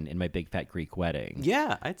Kazan in My Big Fat Greek Wedding.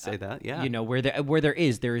 Yeah, I'd say that. Yeah. Where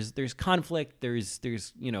there's conflict,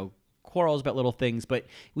 there's quarrels about little things, but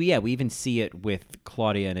we even see it with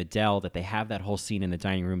Claudia and Adele, that they have that whole scene in the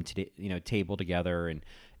dining room table together,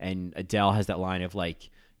 and Adele has that line of like,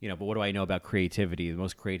 but what do I know about creativity? The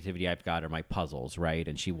most creativity I've got are my puzzles, right?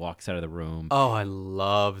 And she walks out of the room. Oh, I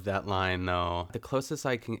love that line, though. The closest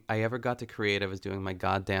I ever got to creative is doing my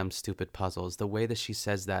goddamn stupid puzzles. The way that she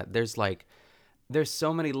says that, there's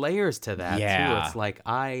so many layers to that, too. It's like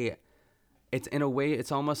it's in a way,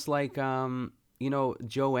 it's almost like,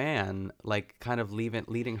 Joanne, like kind of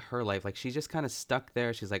leading her life. Like she's just kind of stuck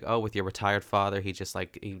there. She's like, oh, with your retired father, he just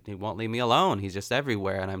like, he won't leave me alone. He's just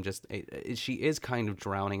everywhere. And she is kind of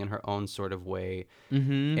drowning in her own sort of way,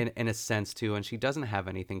 in a sense too. And she doesn't have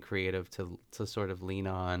anything creative to sort of lean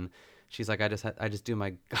on. She's like, I just do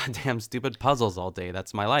my goddamn stupid puzzles all day.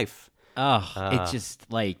 That's my life. It's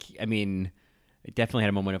just like, I definitely had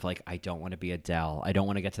a moment of like, I don't want to be Adele. I don't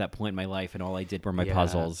want to get to that point in my life, and all I did were my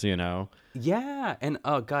puzzles, Yeah, and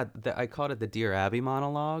oh god, I called it the Dear Abby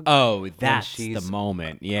monologue. Oh, that's the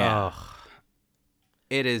moment. Yeah,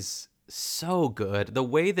 it is so good. The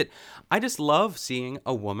way that I just love seeing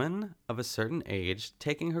a woman of a certain age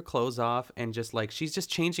taking her clothes off and just like she's just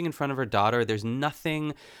changing in front of her daughter. There's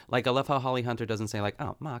nothing like, I love how Holly Hunter doesn't say like,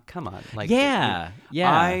 oh ma, come on, like yeah.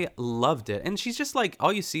 I loved it. And she's just like,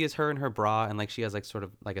 all you see is her in her bra, and like she has like sort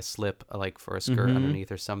of like a slip like for a skirt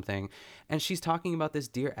underneath or something, and she's talking about this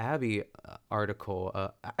Dear Abby article.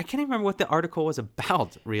 I can't even remember what the article was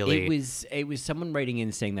about, really. It was someone writing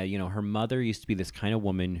in saying that her mother used to be this kind of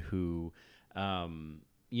woman who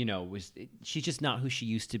she's just not who she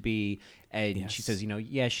used to be. And she says,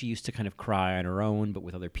 she used to kind of cry on her own, but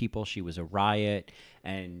with other people, she was a riot.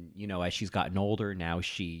 And, as she's gotten older, now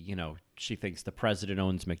she thinks the president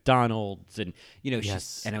owns McDonald's. And,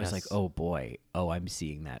 I was like, oh boy, I'm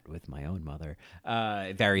seeing that with my own mother.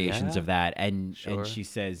 Variations of that. And she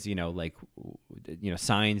says,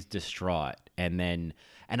 signs distraught. And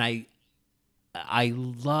I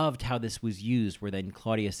loved how this was used, where then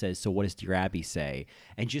Claudia says, so what does Dear Abby say?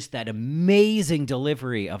 And just that amazing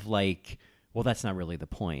delivery of like, well, that's not really the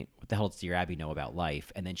point. What the hell does Dear Abby know about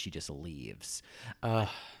life? And then she just leaves.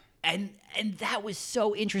 And that was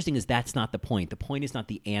so interesting, is that's not the point. The point is not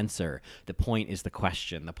the answer. The point is the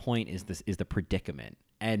question. The point is the predicament.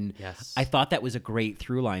 And I thought that was a great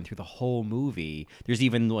through line through the whole movie. There's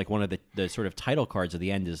even like one of the sort of title cards at the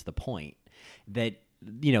end is the point. That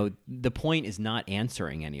the point is not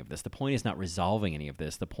answering any of this. The point is not resolving any of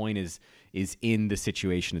this. The point is in the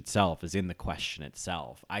situation itself, is in the question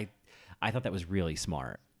itself. I thought that was really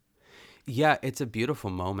smart. Yeah, it's a beautiful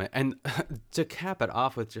moment. And to cap it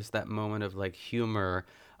off with just that moment of like humor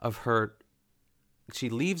of her, she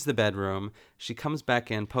leaves the bedroom, she comes back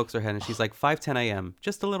in, pokes her head, and she's like, 5:10 a.m.,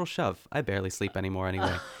 just a little shove. I barely sleep anymore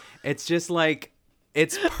anyway. It's just like,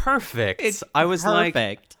 it's perfect. I was perfect.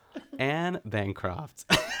 Like, Anne Bancroft.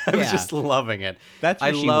 I was just loving it. That's what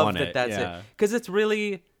I she love wanted. That's it. Because it's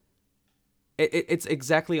really, it's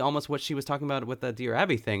exactly almost what she was talking about with the Dear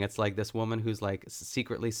Abby thing. It's like this woman who's like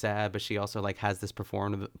secretly sad, but she also like has this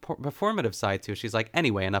performative side too. She's like,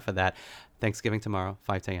 anyway, enough of that. Thanksgiving tomorrow,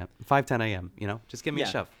 5:10 a.m. Just give me a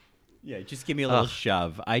shove. Yeah, just give me a little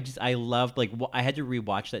shove. I loved, like, I had to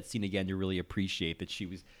rewatch that scene again to really appreciate that she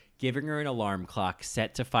was giving her an alarm clock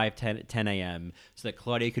set to 5:10 a.m. so that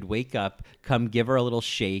Claudia could wake up, come give her a little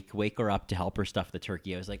shake, wake her up to help her stuff the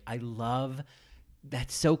turkey. I was like, I love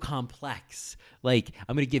that's so complex. Like,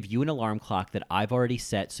 I'm going to give you an alarm clock that I've already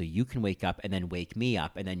set so you can wake up and then wake me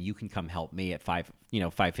up, and then you can come help me at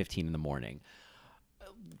 5:15 in the morning.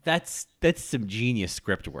 That's some genius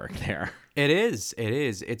script work there. It is.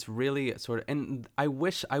 It's really sort of, and I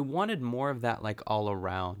wanted more of that, like, all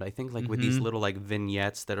around. I think, like, with these little, like,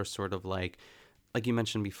 vignettes that are sort of like you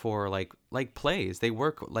mentioned before, like plays, they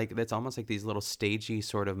work, like, that's almost like these little stagey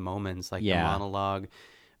sort of moments, like the monologue,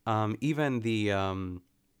 even the, and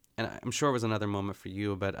I'm sure it was another moment for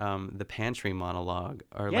you, but the pantry monologue,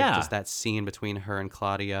 or like just that scene between her and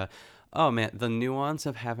Claudia. Oh, man, the nuance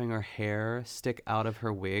of having her hair stick out of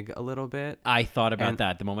her wig a little bit. I thought about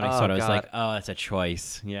that. The moment I saw it, I was like, oh, that's a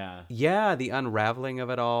choice. Yeah. Yeah, the unraveling of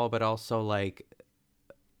it all, but also, like,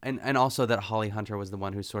 and also that Holly Hunter was the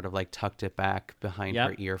one who sort of, like, tucked it back behind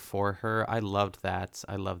her ear for her. I loved that.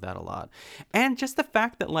 I loved that a lot. And just the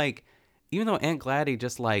fact that, like, even though Aunt Gladdy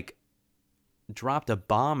just, like, dropped a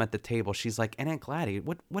bomb at the table, she's like, and Aunt Gladdy,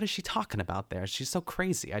 what is she talking about there? She's so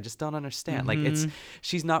crazy. I just don't understand. Like,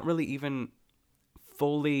 she's not really even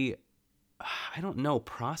fully, I don't know,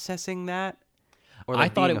 processing that, or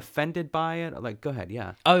like being offended by it. Or like, go ahead,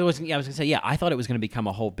 yeah. Oh, I was gonna say, I thought it was gonna become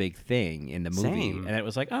a whole big thing in the movie. Same. And it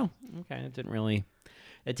was like, oh, okay,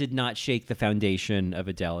 it did not shake the foundation of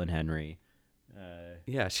Adele and Henry.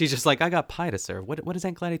 Yeah, she's just like, I got pie to serve. What is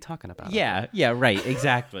Aunt Gladdy talking about? Yeah, right,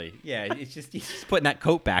 exactly. Yeah, it's just, he's just putting that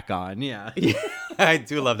coat back on. Yeah. I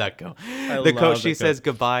do love that quote. The quote, she says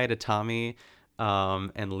goodbye to Tommy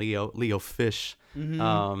and Leo Fish.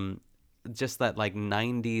 Just that like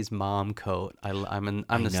 90s mom coat. I'm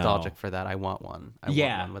nostalgic for that. I want one. I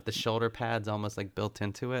want one with the shoulder pads almost like built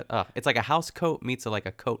into it. It's like a house coat meets like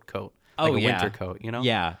a coat. Like a winter coat, you know?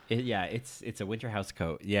 Yeah. It's a winter house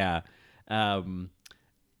coat. Yeah. And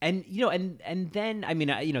and then I mean,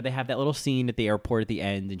 they have that little scene at the airport at the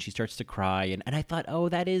end, and she starts to cry, and I thought,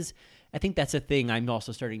 I think that's a thing I'm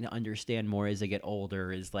also starting to understand more as I get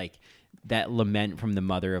older, is like that lament from the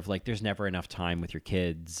mother of like there's never enough time with your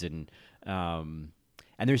kids, and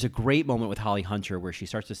there's a great moment with Holly Hunter where she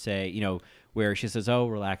starts to say, where she says, "Oh,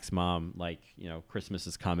 relax, Mom, like, Christmas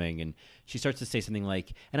is coming," and she starts to say something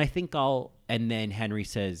like, "And I think and then Henry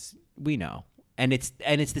says, "We know." And it's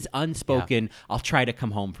this unspoken, I'll try to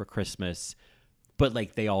come home for Christmas, but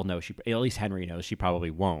like they all know at least Henry knows she probably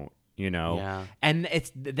won't, Yeah. And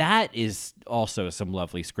that is also some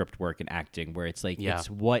lovely script work and acting where it's like it's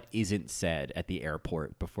what isn't said at the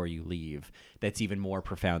airport before you leave that's even more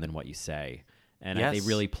profound than what you say. And they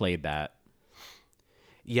really played that.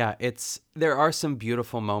 Yeah, there are some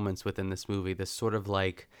beautiful moments within this movie. This sort of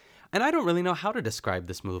like, and I don't really know how to describe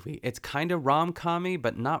this movie. It's kind of rom-com-y,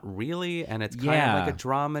 but not really. And it's kind of like a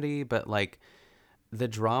dramedy, but like the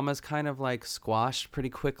drama's kind of like squashed pretty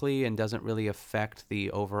quickly and doesn't really affect the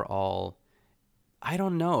overall. I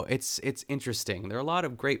don't know. It's interesting. There are a lot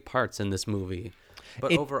of great parts in this movie,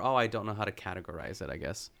 but overall, I don't know how to categorize it, I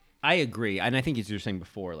guess. I agree. And I think as you were saying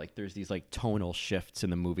before, like there's these like tonal shifts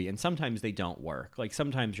in the movie, and sometimes they don't work. Like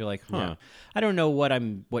sometimes you're like, I don't know what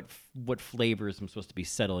flavors I'm supposed to be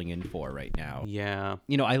settling in for right now. Yeah.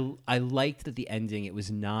 I liked that the ending, it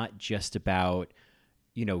was not just about,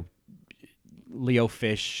 Leo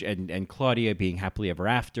Fish and Claudia being happily ever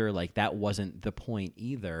after. Like that wasn't the point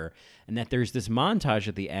either. And that there's this montage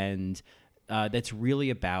at the end that's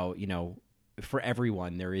really about, for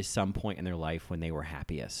everyone, there is some point in their life when they were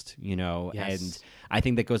happiest, Yes. And I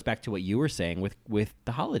think that goes back to what you were saying with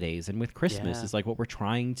the holidays and with Christmas is like what we're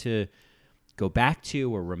trying to go back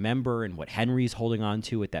to or remember, and what Henry's holding on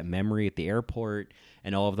to with that memory at the airport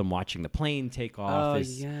and all of them watching the plane take off.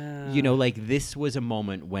 Like this was a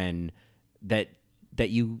moment when that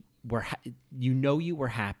you were, you were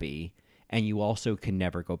happy, and you also can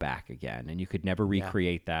never go back again, and you could never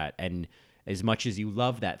recreate that. And as much as you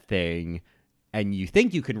love that thing, and you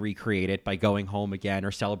think you can recreate it by going home again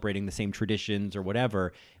or celebrating the same traditions or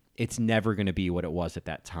whatever, it's never going to be what it was at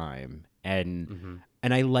that time. And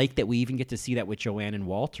and I like that we even get to see that with Joanne and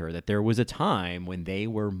Walter, that there was a time when they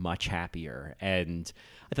were much happier. And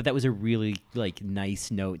I thought that was a really like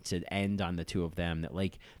nice note to end on the two of them, that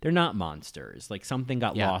like they're not monsters. Like something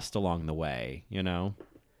got lost along the way,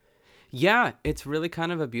 Yeah, it's really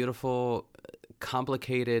kind of a beautiful,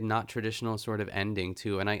 complicated, not traditional sort of ending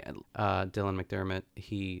too. And Dylan McDermott,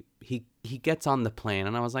 he gets on the plane,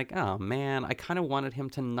 and I was like, oh man, I kind of wanted him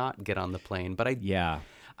to not get on the plane, but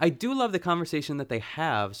I do love the conversation that they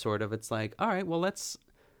have. Sort of, it's like, all right, well, let's,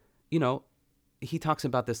 he talks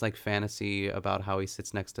about this like fantasy about how he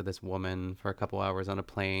sits next to this woman for a couple hours on a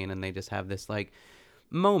plane, and they just have this like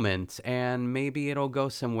moment, and maybe it'll go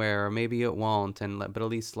somewhere or maybe it won't, but at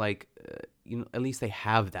least like at least they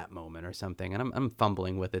have that moment or something. And I'm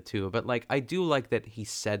fumbling with it too, but like I do like that he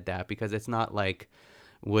said that, because it's not like,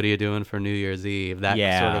 what are you doing for New Year's Eve, that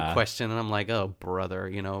sort of question, and I'm like, oh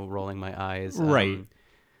brother, rolling my eyes, right.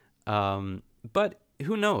 But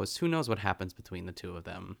who knows what happens between the two of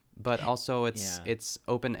them. But also it's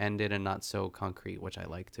open-ended and not so concrete, which I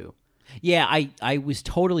like too. Yeah, I was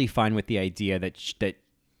totally fine with the idea that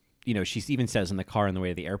she even says in the car on the way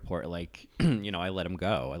to the airport, like, I let him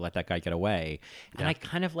go. I let that guy get away. And I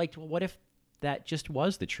kind of liked, well, what if that just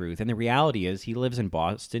was the truth? And the reality is he lives in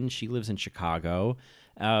Boston. She lives in Chicago.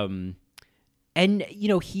 And,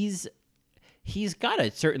 he's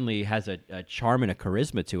got certainly has a charm and a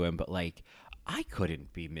charisma to him, but like, I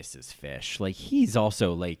couldn't be Mrs. Fish. Like, he's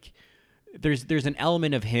also like, there's an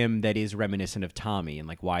element of him that is reminiscent of Tommy, and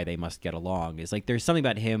like why they must get along is like there's something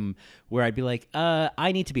about him where I'd be like,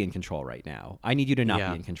 I need to be in control right now. I need you to not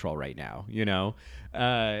be in control right now,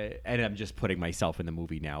 and I'm just putting myself in the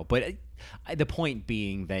movie now. But the point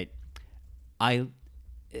being that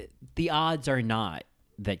the odds are not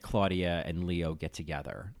that Claudia and Leo get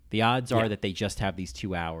together. The odds are that they just have these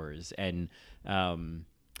 2 hours, and I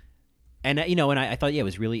thought, it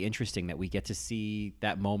was really interesting that we get to see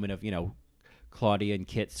that moment of, Claudia and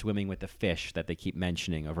Kit swimming with the fish that they keep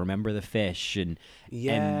mentioning, of remember the fish. And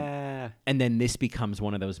then this becomes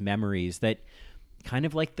one of those memories that kind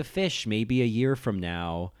of like the fish, maybe a year from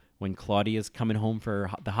now when Claudia's coming home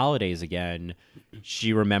for the holidays again,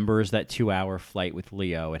 she remembers that 2-hour flight with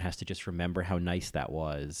Leo and has to just remember how nice that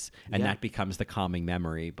was. And that becomes the calming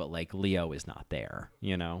memory, but like Leo is not there,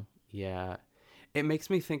 you know? Yeah. It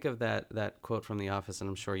makes me think of that quote from The Office, and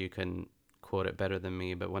I'm sure you can quote it better than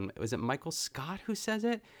me, but was it Michael Scott who says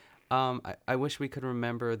it? I wish we could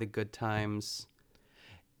remember the good times.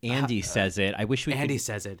 Andy says it. Andy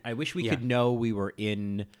says it. I wish we could know we were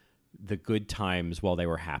in the good times while they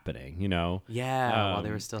were happening, you know? Yeah, while they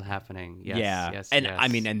were still happening. Yes, and yes. I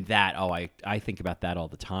mean, and that, I think about that all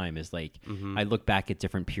the time is like, I look back at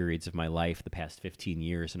different periods of my life, the past 15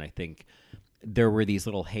 years, and I think there were these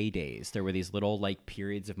little heydays. There were these little like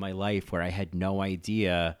periods of my life where I had no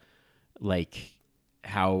idea like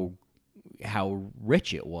how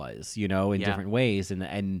rich it was, you know, in different ways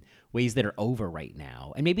and ways that are over right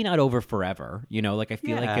now, and maybe not over forever, you know, like I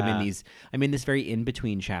feel like I'm in this very in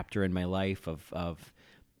between chapter in my life of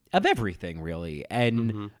everything really.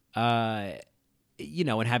 And, you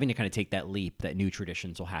know, and having to kind of take that leap that new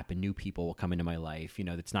traditions will happen, new people will come into my life, you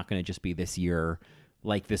know, that's not going to just be this year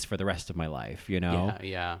like this for the rest of my life, you know?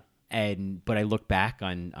 Yeah. But I look back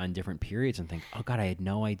on different periods and think, oh God, I had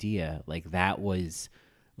no idea. Like that was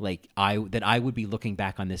like I would be looking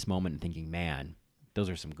back on this moment and thinking, man, those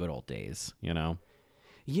are some good old days, you know?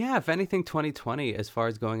 Yeah, if anything, 2020, as far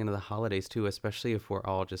as going into the holidays too, especially if we're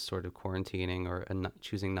all just sort of quarantining or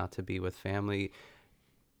choosing not to be with family,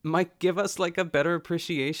 might give us like a better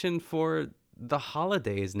appreciation for the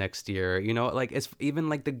holidays next year, you know, like it's even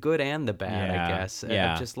like the good and the bad, I guess.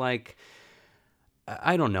 Yeah. Just like,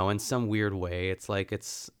 I don't know, in some weird way, it's like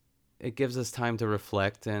it gives us time to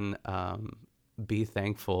reflect and be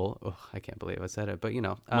thankful. Oh, I can't believe I said it, but you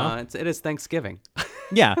know, it is Thanksgiving.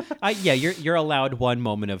 You're allowed one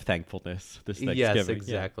moment of thankfulness this Thanksgiving. Yes,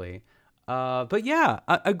 exactly. But yeah,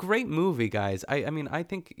 a great movie, guys. I mean, I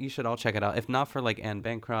think you should all check it out. If not for like Anne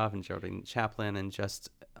Bancroft and Geraldine Chaplin and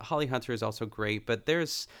just Holly Hunter is also great, but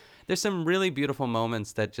there's some really beautiful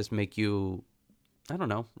moments that just make you, I don't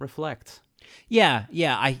know, reflect. Yeah.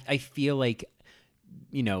 I feel like,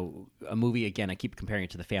 you know, a movie, again, I keep comparing it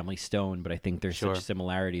to The Family Stone, but I think there's such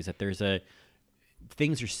similarities that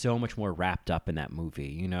things are so much more wrapped up in that movie,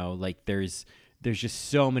 you know, like there's just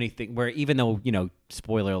so many things where even though, you know,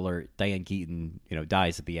 spoiler alert, Diane Keaton, you know,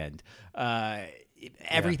 dies at the end,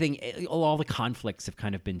 everything, all the conflicts have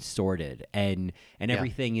kind of been sorted and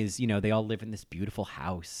everything is, you know, they all live in this beautiful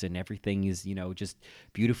house and everything is, you know, just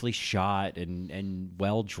beautifully shot and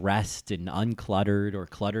well dressed and uncluttered or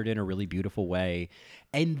cluttered in a really beautiful way.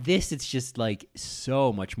 And this, it's just like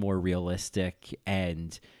so much more realistic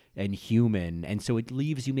and human. And so it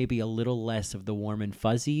leaves you maybe a little less of the warm and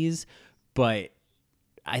fuzzies, but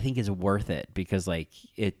I think is worth it because like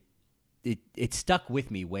it stuck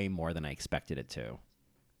with me way more than I expected it to.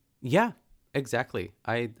 Yeah, exactly.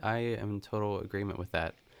 I am in total agreement with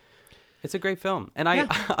that. It's a great film. And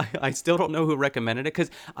I still don't know who recommended it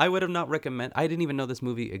because I would have not recommended. I didn't even know this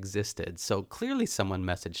movie existed. So clearly someone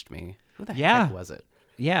messaged me. Who the heck was it?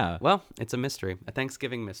 Yeah. Well, it's a mystery, a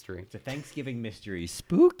Thanksgiving mystery. It's a Thanksgiving mystery.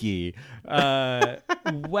 Spooky.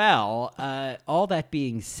 Well, all that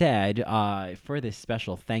being said, for this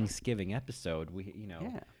special Thanksgiving episode,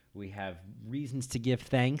 we have reasons to give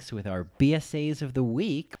thanks with our BSAs of the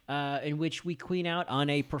week, in which we queen out on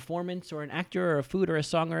a performance or an actor or a food or a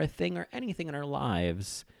song or a thing or anything in our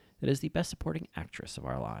lives that is the best supporting actress of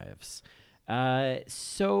our lives.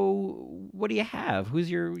 So what do you have?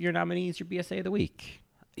 Who's your nominees, your BSA of the week?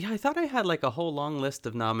 Yeah, I thought I had like a whole long list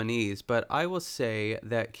of nominees, but I will say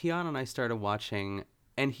that Keon and I started watching,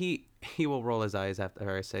 and he will roll his eyes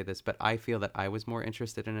after I say this, but I feel that I was more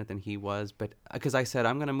interested in it than he was, but because I said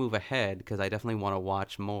I'm going to move ahead because I definitely want to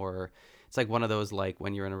watch more. It's like one of those, like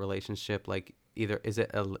when you're in a relationship, like either is it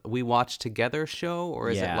a we watch together show or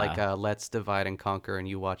is it like a let's divide and conquer and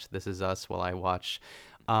you watch This Is Us while I watch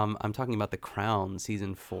I'm talking about The Crown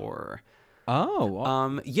season 4.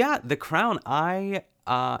 The Crown.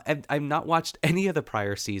 I've not watched any of the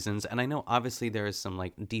prior seasons, and I know obviously there is some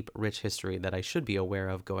like deep, rich history that I should be aware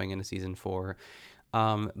of going into season 4.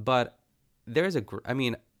 But there's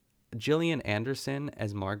Gillian Anderson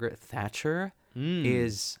as Margaret Thatcher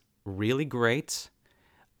is really great.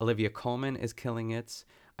 Olivia Colman is killing it.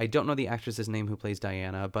 I don't know the actress's name who plays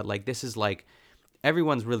Diana, but like this is like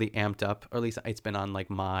everyone's really amped up, or at least it's been on like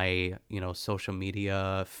my, you know, social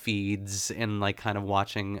media feeds and like kind of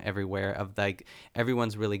watching everywhere of like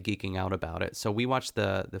everyone's really geeking out about it. So we watched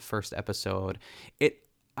the first episode.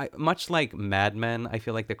 Much like Mad Men, I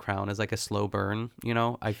feel like The Crown is like a slow burn, you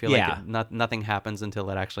know? I feel like nothing happens until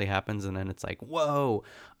it actually happens, and then it's like, whoa.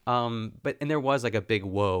 But there was like a big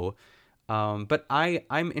whoa. But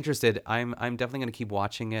I'm interested. I'm definitely going to keep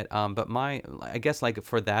watching it. But I guess like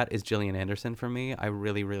for that is Gillian Anderson for me. I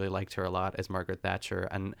really, really liked her a lot as Margaret Thatcher,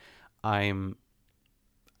 and I'm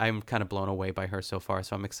kind of blown away by her so far.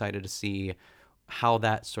 So I'm excited to see how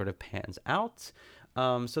that sort of pans out.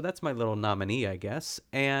 So that's my little nominee, I guess.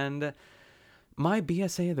 And my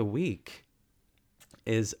BSA of the week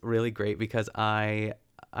is really great because I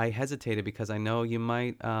hesitated because I know you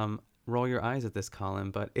might roll your eyes at this, Colin,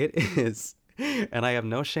 but it is, and I have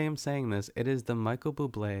no shame saying this, it is the Michael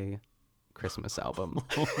Bublé Christmas album.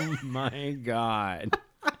 Oh my God.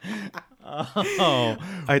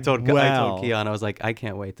 I told Keon, I was like, I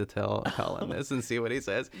can't wait to tell Colin this and see what he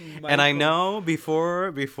says. Michael. And I know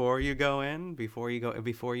before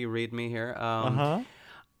you read me here,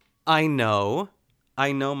 I know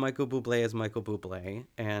Michael Bublé is Michael Bublé,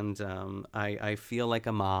 and I feel like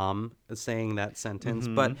a mom saying that sentence,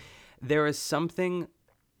 but there is something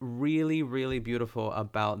really, really beautiful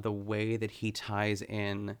about the way that he ties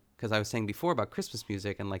in, because I was saying before about Christmas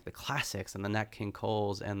music and like the classics and the Nat King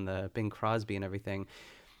Coles and the Bing Crosby and everything,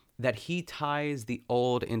 that he ties the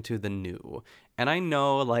old into the new. And I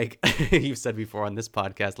know, like you've said before on this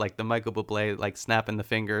podcast, like the Michael Bublé, like snapping the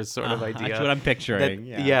fingers sort of idea. That's what I'm picturing.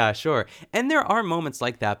 Yeah, sure. And there are moments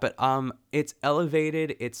like that, but it's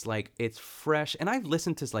elevated. It's like, it's fresh. And I've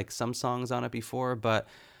listened to like some songs on it before, but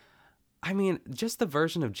I mean, just the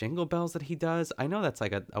version of Jingle Bells that he does, I know that's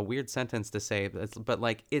like a weird sentence to say, but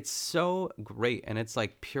like it's so great and it's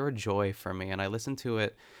like pure joy for me. And I listen to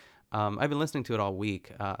it. I've been listening to it all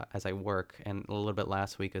week as I work, and a little bit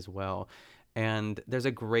last week as well. And there's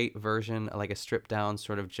a great version, like a stripped down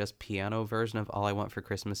sort of just piano version of All I Want for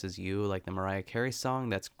Christmas Is You, like the Mariah Carey song.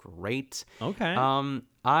 That's great.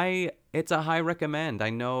 Okay. It's a high recommend. I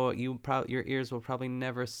know your ears will probably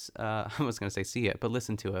never, I was going to say see it, but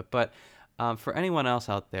listen to it. But for anyone else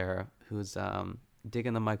out there who's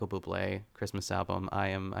digging the Michael Bublé Christmas album, I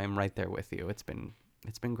am right there with you. It's been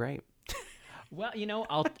great. Well,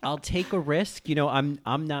 I'll take a risk. I'm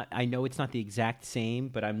not. I know it's not the exact same,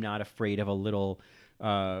 but I'm not afraid of a little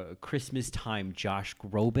Christmas time Josh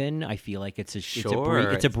Groban. I feel like it's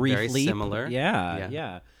a brief very leap. Similar.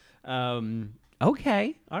 Yeah.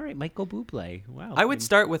 Okay. All right. Michael Bublé. Wow. I would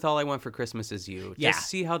start with All I Want for Christmas Is You. Yeah. Just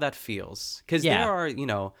see how that feels, because there are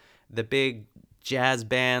the big jazz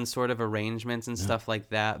band sort of arrangements and stuff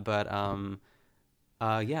like that. But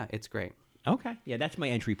it's great. Okay. Yeah, that's my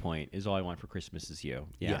entry point, is All I Want for Christmas Is You.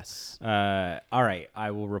 Yeah. Yes. All right. I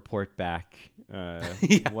will report back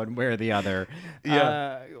one way or the other.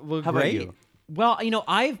 Well, how great. about you? Well,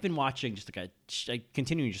 I've been watching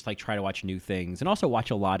continuing to try to watch new things, and also watch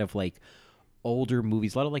a lot of like older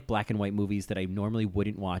movies, a lot of like black and white movies that I normally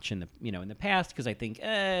wouldn't watch in the past, because I think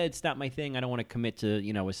it's not my thing. I don't want to commit to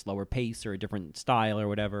a slower pace or a different style or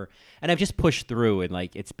whatever. And I've just pushed through, and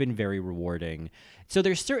like it's been very rewarding. So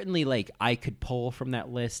there's certainly like I could pull from that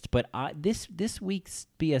list, but this week's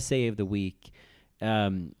BSA of the week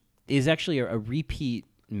is actually a repeat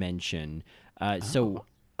mention. So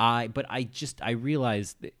I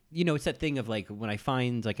realized that, it's that thing of like when I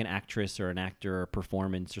find like an actress or an actor or a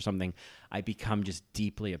performance or something, I become just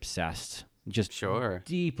deeply obsessed.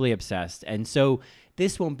 Deeply obsessed. And so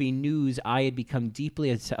this won't be news. I had become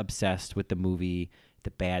deeply obsessed with the movie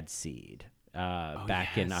The Bad Seed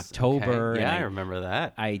back in October. Okay. Yeah, I remember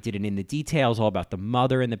that. I did an In the Details all about the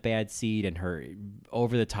mother in The Bad Seed and her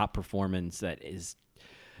over-the-top performance that is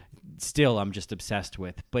still I'm just obsessed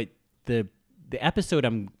with. But the episode I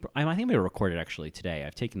think I'm going to record it actually today.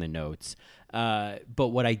 I've taken the notes. But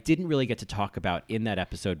what I didn't really get to talk about in that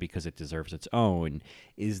episode, because it deserves its own,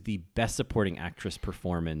 is the Best Supporting Actress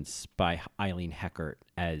performance by Eileen Heckart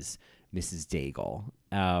as Mrs. Daigle.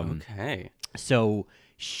 Okay. So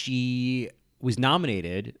she was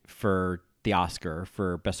nominated for the Oscar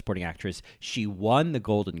for Best Supporting Actress. She won the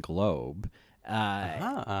Golden Globe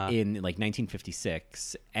in like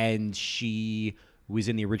 1956, and she was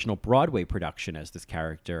in the original Broadway production as this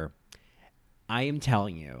character. I am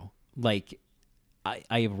telling you, like,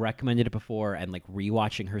 I have recommended it before, and like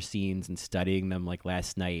rewatching her scenes and studying them like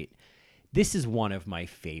last night, this is one of my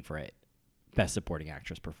favorite Best Supporting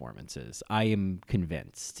Actress performances. I am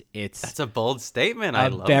convinced. That's a bold statement. I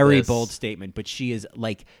love very this. bold statement, but she is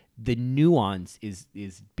like, the nuance is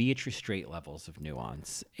Beatrice Straight levels of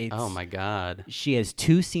nuance. Oh my God. She has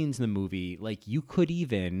 2 scenes in the movie. Like, you could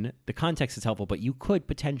even, the context is helpful, but you could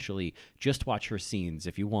potentially just watch her scenes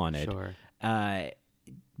if you wanted. Sure.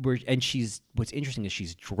 What's interesting is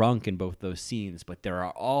she's drunk in both those scenes, but there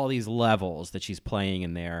are all these levels that she's playing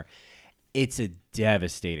in there. It's a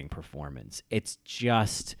devastating performance. It's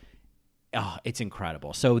just it's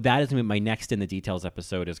incredible. So that is my next In the Details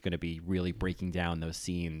episode is going to be really breaking down those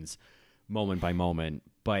scenes moment by moment.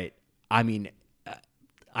 But I mean,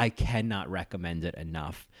 I cannot recommend it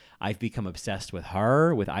enough. I've become obsessed with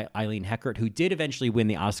her, with Eileen Heckart, who did eventually win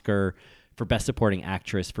the Oscar for Best Supporting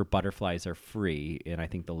Actress for Butterflies Are Free in, I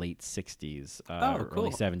think, the late 60s,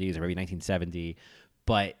 early 70s, or maybe 1970.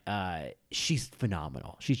 But she's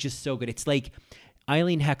phenomenal. She's just so good. It's like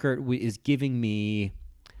Eileen Heckart is giving me,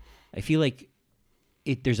 I feel like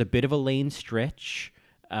there's a bit of Elaine Stritch.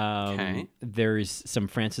 There's some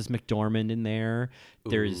Frances McDormand in there.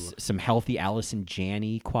 There's some healthy Allison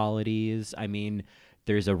Janney qualities. I mean,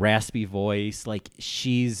 there's a raspy voice. Like,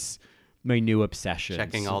 she's my new obsession.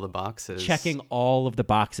 Checking all the boxes. Checking all of the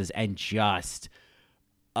boxes, and just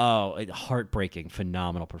heartbreaking,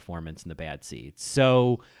 phenomenal performance in The Bad Seed.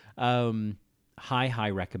 So, high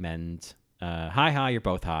recommend. Hi, you're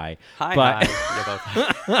both high. Hi, you're both high.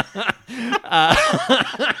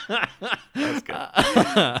 That's good.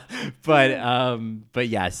 But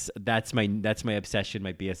yes, that's my obsession.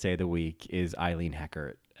 My BSA of the week is Eileen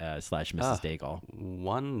Heckart / Mrs. Daigle.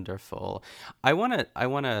 Wonderful. I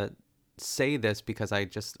wanna say this because I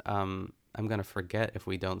just I'm gonna forget if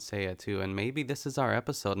we don't say it too, and maybe this is our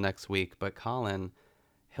episode next week. But Colin,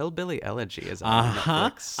 Hillbilly Elegy is on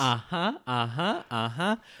Netflix.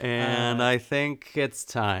 And I think it's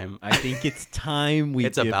time.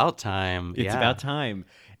 It's about time. It's about time.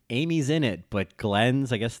 Amy's in it, but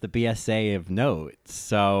Glenn's, I guess, the BSA of note.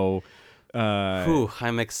 So,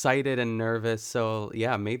 I'm excited and nervous. So,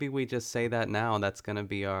 yeah, maybe we just say that now. That's going to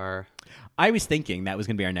be our... I was thinking that was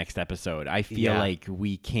going to be our next episode. I feel like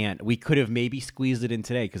we could have maybe squeezed it in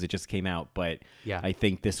today because it just came out, but I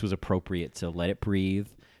think this was appropriate to let it breathe.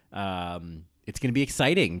 It's going to be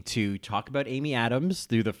exciting to talk about Amy Adams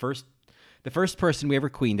through the first person we ever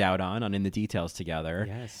queened out on In the Details together.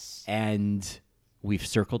 Yes. And we've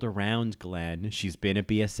circled around Glenn. She's been a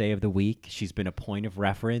BSA of the week. She's been a point of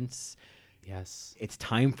reference. Yes. It's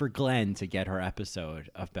time for Glenn to get her episode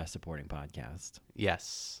of Best Supporting Podcast.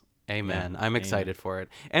 Yes. Amen. I'm excited for it.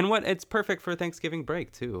 And it's perfect for Thanksgiving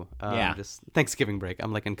break too. Just Thanksgiving break.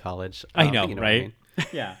 I'm like in college. I know, you know right?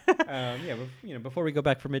 What I mean? Before we go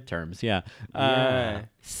back for midterms. Yeah.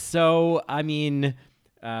 So, I mean,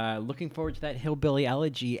 looking forward to that Hillbilly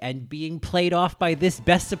Elegy and being played off by this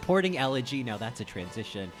Best Supporting Elegy. Now that's a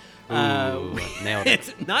transition. Nailed it.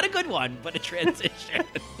 It's not a good one, but a transition.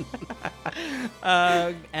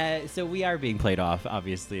 So we are being played off,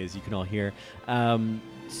 obviously, as you can all hear.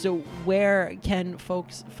 So where can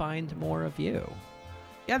folks find more of you?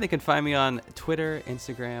 Yeah, they can find me on Twitter,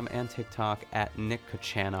 Instagram, and TikTok at Nick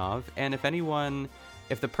Kochanov. And if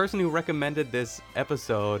the person who recommended this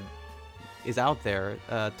episode is out there,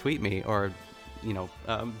 tweet me or,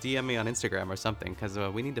 DM me on Instagram or something, because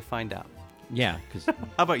we need to find out. Yeah, because how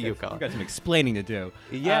about you, Colin? We've got some explaining to do.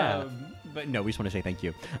 Yeah. But no, we just want to say thank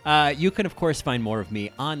you. You can, of course, find more of me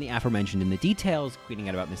on the aforementioned In the Details, tweeting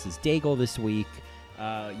out about Mrs. Daigle this week.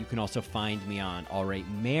 You can also find me on All Right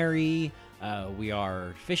Mary. We are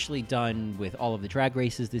officially done with all of the drag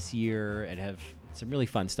races this year and have some really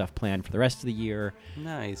fun stuff planned for the rest of the year.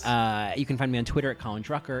 Nice. You can find me on Twitter at Colin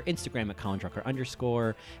Drucker, Instagram at Colin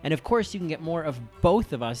Drucker_. And of course, you can get more of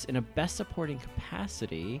both of us in a Best Supporting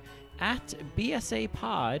capacity at BSA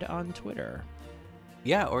Pod on Twitter.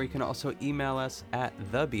 Yeah, or you can also email us at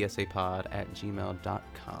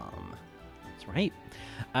thebsapod@gmail.com. That's right.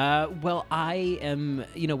 Well, I am,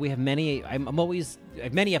 we have many, I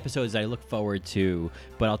have many episodes that I look forward to,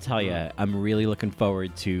 but I'll tell you, I'm really looking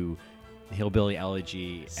forward to Hillbilly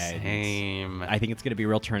Elegy. And Same. I think it's going to be a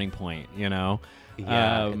real turning point, Yeah,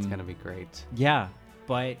 it's going to be great. Yeah,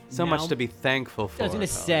 but so much to be thankful for. I was going to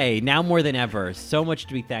say, now more than ever, so much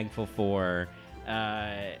to be thankful for.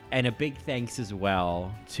 And a big thanks as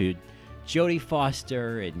well to Jodie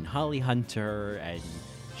Foster and Holly Hunter and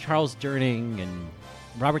Charles Durning and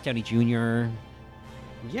Robert Downey Jr.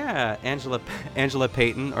 Yeah, Angela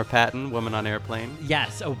Payton or Patton, Woman on Airplane.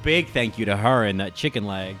 Yes, big thank you to her and that chicken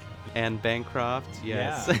leg. And Bancroft,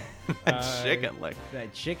 yes. Yeah. That chicken leg.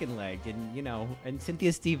 That chicken leg, and and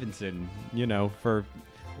Cynthia Stevenson, for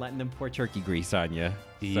letting them pour turkey grease on you. So.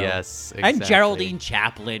 Yes, exactly. And Geraldine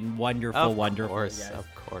Chaplin, wonderful.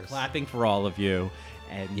 Of course. Clapping for all of you.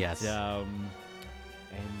 And yes. And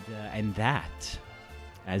that,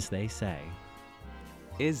 as they say,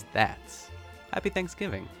 is that. Happy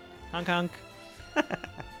Thanksgiving. Honk honk.